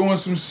dudes doing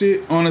some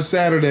shit on a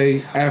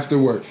Saturday after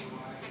work.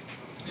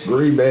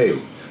 Green Bay.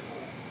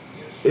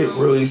 It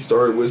really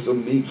started with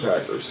some meat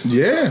packers.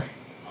 Yeah.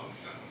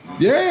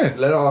 Yeah.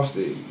 Let off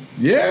Steve.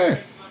 Yeah.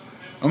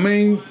 I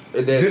mean,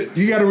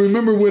 you got to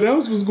remember what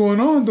else was going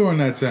on during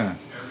that time.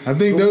 I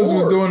think those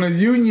was doing the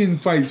union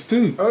fights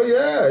too. Oh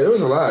yeah, there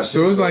was a lot of shit.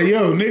 So it's like,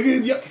 yo,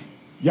 nigga,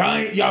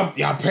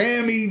 y'all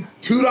paying me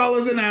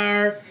 $2 an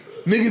hour.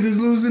 Niggas is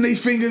losing their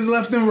fingers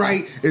left and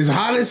right. It's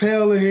hot as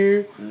hell in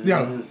here.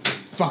 Yo,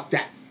 fuck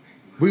that.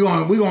 We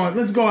going.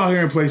 Let's go out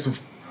here and play some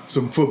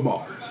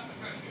football.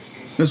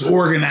 Let's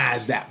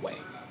organize that way.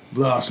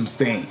 Blow off some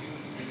steam.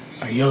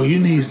 Like, yo, you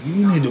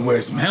need to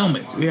wear some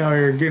helmets. We out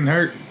here getting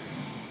hurt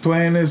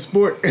playing this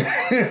sport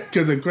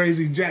because of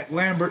crazy Jack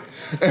Lambert.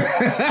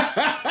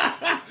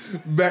 I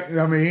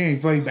mean, he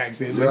ain't played back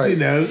then, but you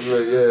know,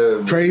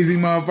 crazy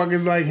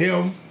motherfuckers like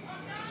him.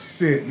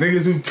 Shit,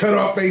 niggas who cut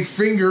off their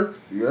finger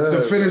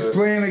to finish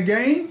playing a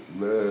game.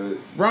 Man.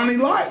 Ronnie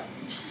Lott.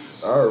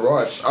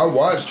 I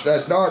watched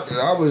that doc and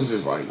I was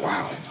just like,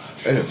 wow,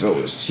 NFL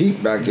was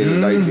cheap back in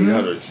the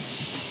 1900s.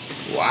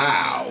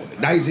 Wow,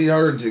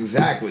 1900s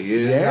exactly.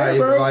 Yeah,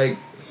 bro. Like,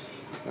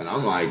 and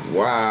I'm like,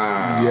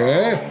 wow.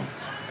 Yeah,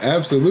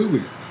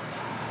 absolutely.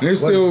 There's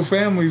still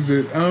families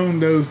that own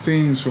those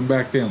teams from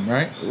back then,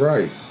 right?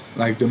 Right.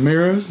 Like the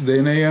Mirrors,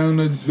 they own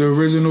the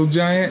original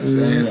Giants,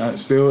 and I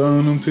still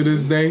own them to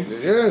this day.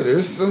 Yeah,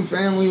 there's some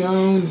family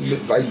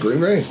owned, like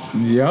Green Bay.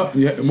 Yep,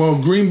 yeah. Well,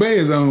 Green Bay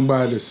is owned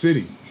by the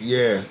city.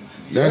 Yeah.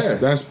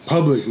 That's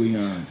publicly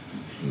owned.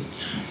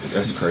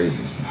 That's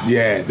crazy.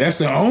 Yeah, that's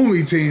the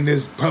only team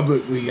that's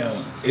publicly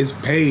owned. It's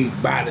paid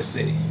by the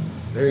city.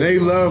 They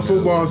love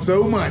football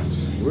so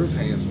much. We're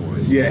paying for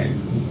it. Yeah.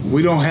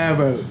 We don't have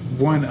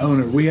one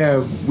owner. We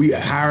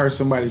hire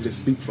somebody to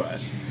speak for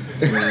us.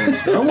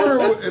 So I wonder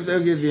if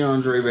they'll get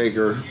DeAndre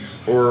Baker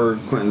or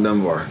Quentin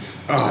Dunbar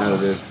out of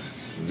this.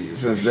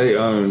 Since they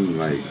own,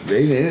 like,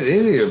 they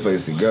need a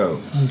place to go.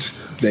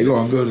 They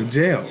gonna go to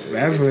jail.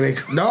 That's where they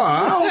go. No,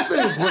 I don't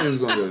think Quentin's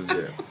gonna go to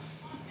jail.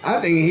 I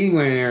think he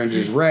went there and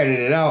just ratted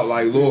it out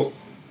like, look.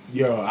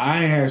 Yo, I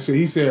ain't had shit.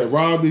 He said,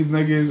 rob these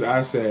niggas.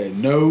 I said,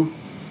 no.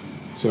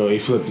 So he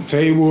flipped the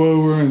table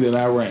over and then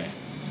I ran.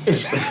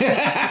 Just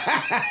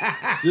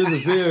to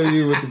feel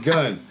you with the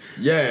gun.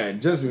 Yeah,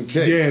 just in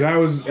case. Yeah, I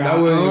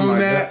own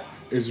that.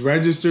 It's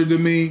registered to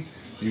me.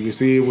 You can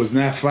see it was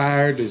not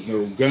fired. There's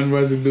no gun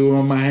residue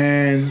on my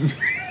hands.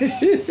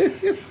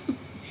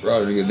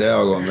 Roger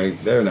Goodell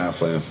they're not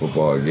playing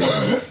football again.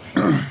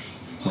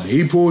 When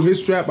he pulled his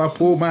strap, I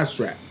pulled my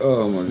strap.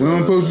 Oh my God. What am I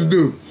supposed to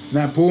do?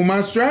 Not pull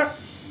my strap?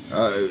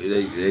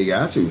 They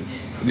got to.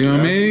 You know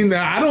what I mean?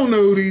 Now, I don't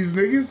know these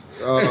niggas.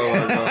 Oh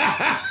my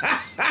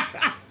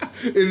God.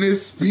 In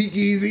this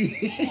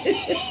speakeasy.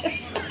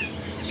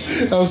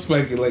 I'm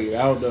speculating.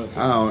 I don't know.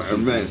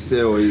 Man,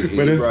 still.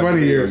 But it's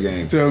funny here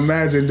to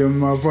imagine them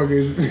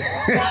motherfuckers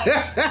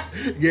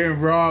getting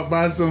robbed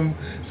by some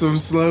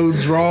slow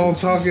drawl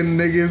talking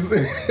niggas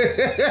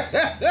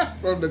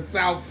from the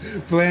South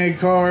playing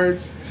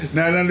cards,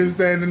 not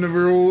understanding the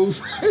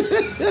rules.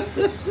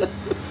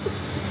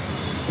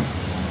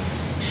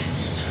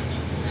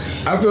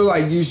 I feel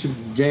like you should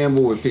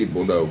gamble with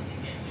people though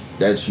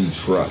that you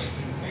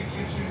trust.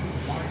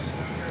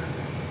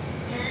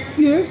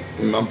 Yeah,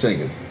 I'm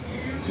thinking.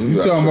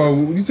 You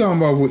talking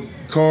about with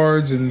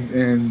cards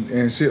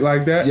and shit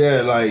like that?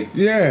 Yeah, like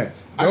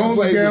Don't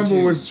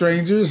gamble with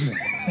strangers.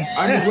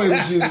 I can play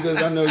with you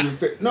because I know you're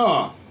fit.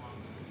 No,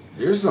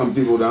 there's some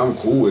people that I'm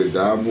cool with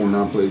that I will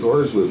not play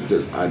cards with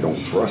because I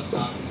don't trust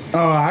them.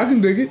 Oh, I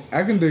can dig it.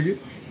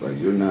 Like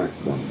you're not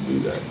going to do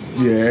that.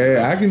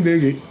 Yeah, I can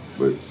dig it.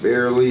 But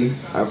fairly,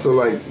 I feel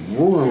like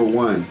rule number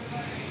one,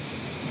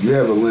 you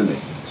have a limit.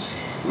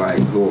 Like,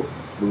 look,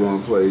 we're going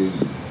to play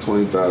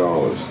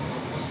 $25.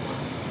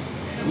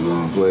 We're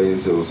going to play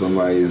until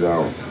somebody's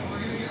out.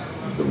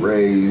 The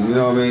Rays, you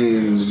know what I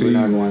mean? See, we're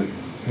not going.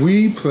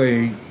 We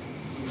play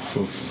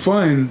for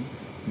fun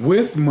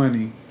with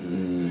money.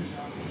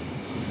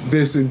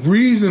 That's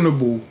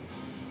reasonable.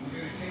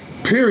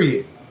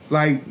 Period.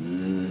 Like,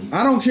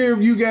 I don't care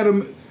if you got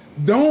a.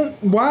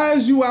 Why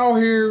is you out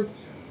here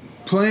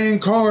playing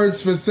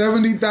cards for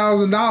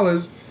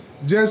 $70,000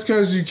 just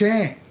because you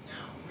can?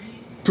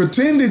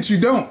 Pretend that you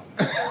don't.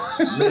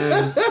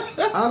 Man,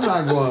 I'm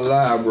not going to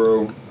lie,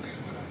 bro.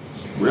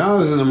 When I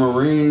was in the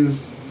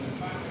Marines,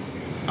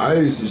 I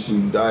used to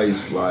shoot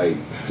dice like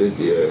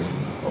 50 a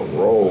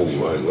roll.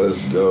 Like,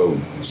 let's go.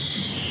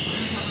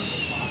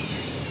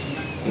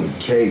 And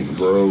cake,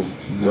 bro.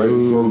 Right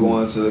before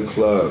going to the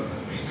club.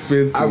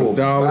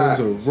 $50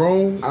 a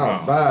roll?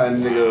 I'll buy a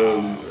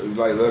nigga,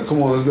 like,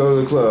 come on, let's go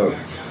to the club.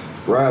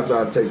 Right after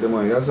I take the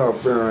money. That's how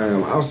fair I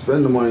am. I'll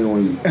spend the money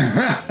on you.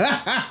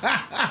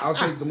 I'll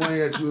take the money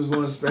that you was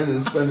going to spend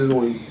and spend it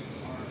on you.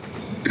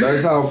 I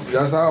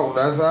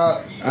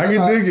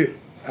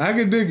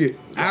can dig it.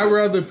 I'd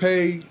rather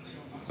pay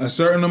a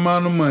certain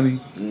amount of money.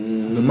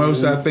 The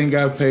most I think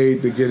I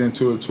paid to get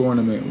into a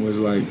tournament was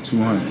like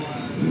 $200.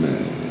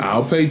 Man.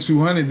 I'll pay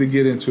 $200 to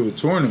get into a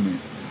tournament,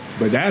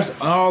 but that's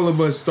all of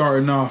us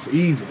starting off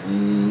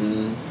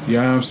even. You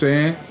know what I'm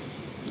saying?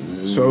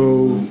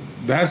 So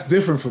that's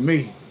different for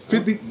me.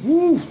 50.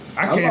 Woo!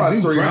 I lost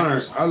do 300.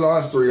 craps. I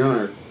lost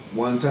 300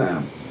 one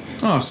time.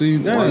 Oh, see,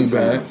 that One ain't time.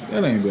 bad.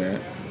 That ain't bad.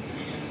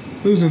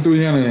 Losing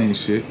 300 ain't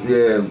shit.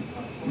 Yeah.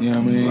 You know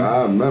what I mean?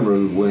 I remember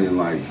winning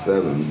like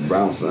 7,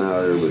 bouncing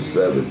out here with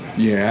 7.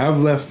 Yeah, I've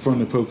left from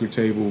the poker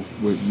table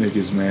with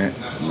niggas, man.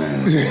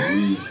 Man,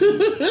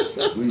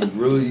 we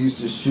really used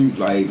to shoot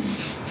like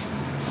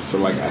for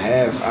like a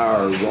half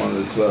hour going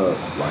to the club.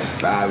 Like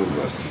 5 of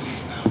us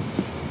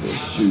would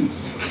shoot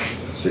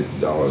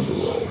 $50 a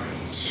roll.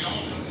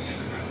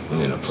 And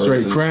then a person,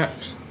 Straight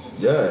craps.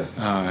 Yeah.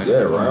 Alright.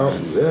 Yeah, right.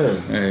 Yeah.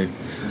 Hey,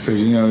 because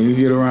you know, you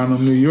get around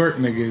them New York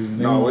niggas. And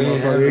No, we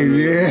ain't have them New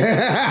York.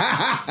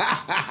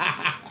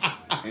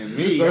 And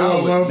me, So I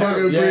would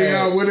motherfucker never- bring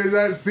out, what is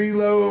that,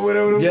 CeeLo or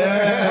whatever the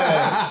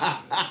Yeah.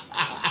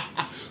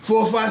 fuck?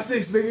 4, 5,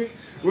 6, nigga.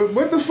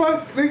 What the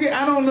fuck, nigga?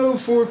 I don't know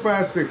 4,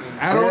 5, 6.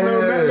 I don't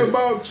know nothing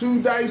about 2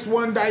 dice,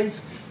 1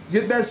 dice.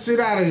 Get that shit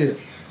out of here.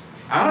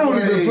 I don't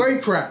even play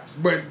craps,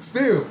 but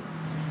still.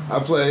 I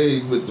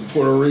played with the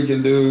Puerto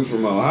Rican dude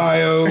from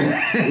Ohio.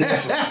 He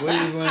was from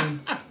Cleveland.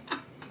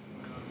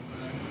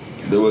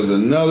 There was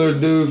another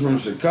dude from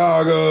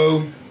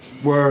Chicago.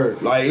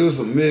 Word. Like, it was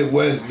some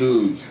Midwest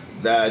dudes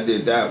that I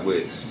did that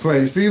with.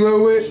 Play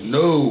CeeLo with?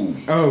 No.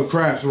 Oh,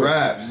 craps.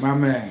 Craps. My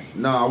man.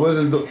 No, I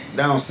wasn't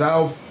down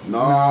south. No.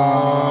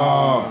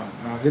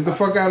 No, get the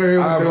fuck out of here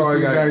with I those probably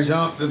 3 got dice.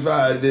 jumped if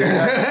I did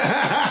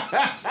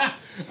that.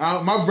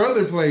 My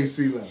brother played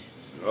CeeLo.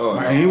 Oh,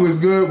 Man, he was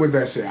good with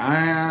that shit.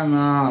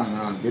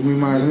 No. Give me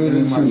my, Give me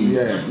the 2.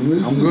 yeah. Give me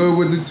the I'm 2. good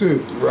with the 2.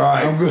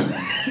 Right. I'm good.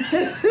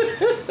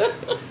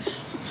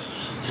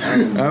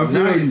 I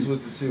feel Nice you.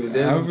 with the 2. And I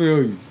then,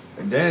 feel you.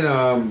 and then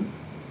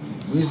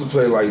we used to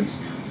play like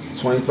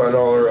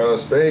 $25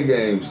 spade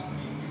games.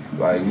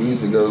 Like, we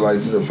used to go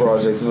like to the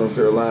projects in North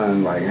Carolina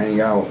and like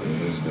hang out and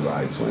just be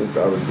like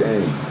 $25 a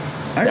game.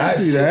 I can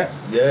see that.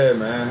 Yeah,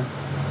 man.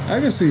 I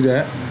can see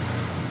that.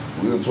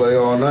 We would play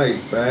all night,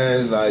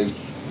 man. Like,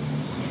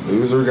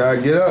 loser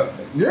gotta get up.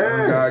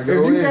 Yeah. Gotta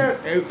go in.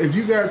 If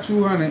you got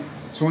 $200,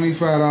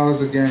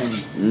 $25 a game.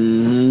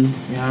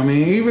 Mm-hmm. You know what I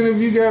mean? Even if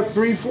you got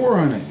 $300,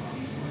 $400,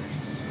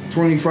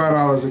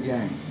 $25 a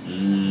game.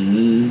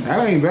 Mm-hmm.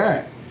 That ain't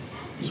bad.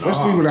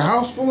 Especially with a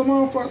house full of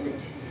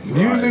motherfuckers.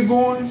 Music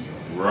going.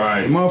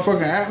 Right. The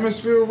motherfucking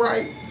atmosphere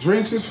right.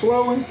 Drinks is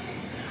flowing.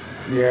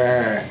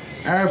 Yeah.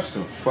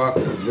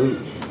 Absolutely.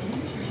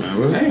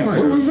 Damn,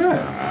 what was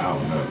that? I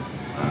don't know.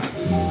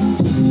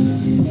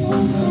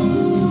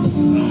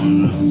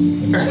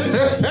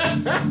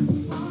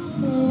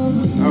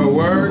 Oh,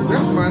 word?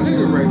 That's my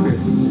nigga right there.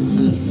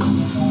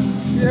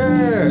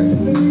 Yeah.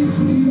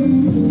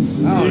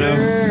 I don't know.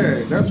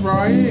 Yeah, that's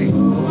Raheem.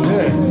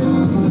 Yeah.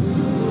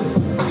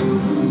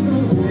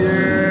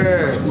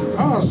 Yeah.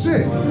 Oh,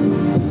 shit.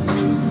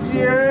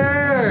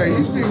 Yeah.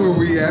 You see where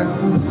we at.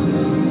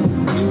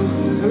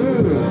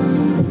 Ugh.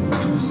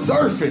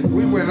 Surfing.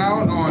 We went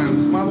out on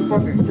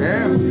motherfucking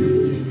gambling.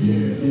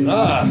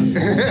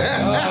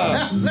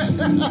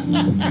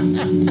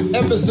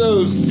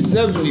 Episode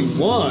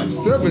 71.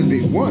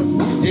 71.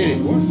 We did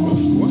it.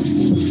 What?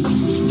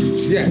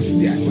 Yes.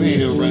 We ain't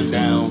no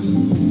rundowns.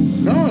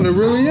 No, there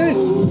really ain't.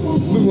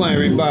 We want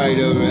everybody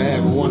to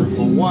have a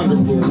wonderful,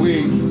 wonderful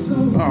week.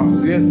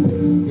 Oh, yeah.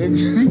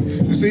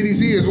 The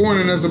CDC is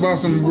warning us about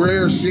some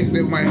rare shit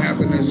that might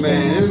happen this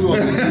Man, there's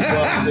gonna be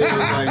people out there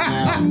right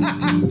now.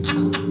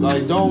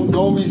 Like,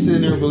 don't be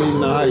sitting there believing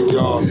the hype,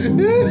 y'all.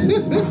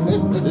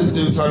 This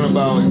dude talking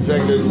about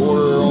executive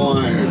order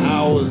on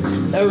how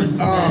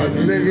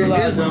everything. There's a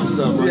lot of dumb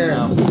stuff right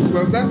now.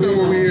 But that's not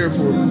what we're here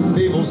for.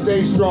 People,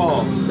 stay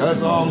strong.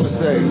 That's all I'm gonna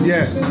say.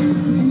 Yes.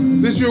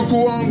 This your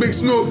cool on Big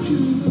Snoop.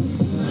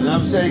 And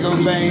I'm Shago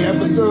Bang,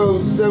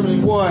 episode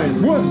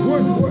 71. What?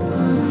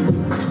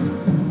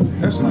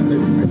 That's my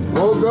nigga right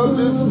there. Woke up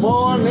this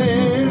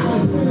morning.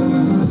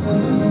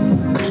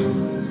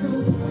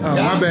 Oh,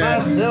 Got my bad.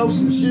 myself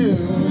some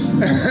shoes. I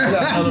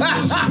got other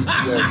shoes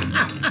today.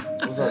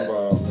 What's up,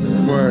 bro?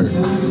 Word.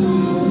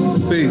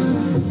 Peace.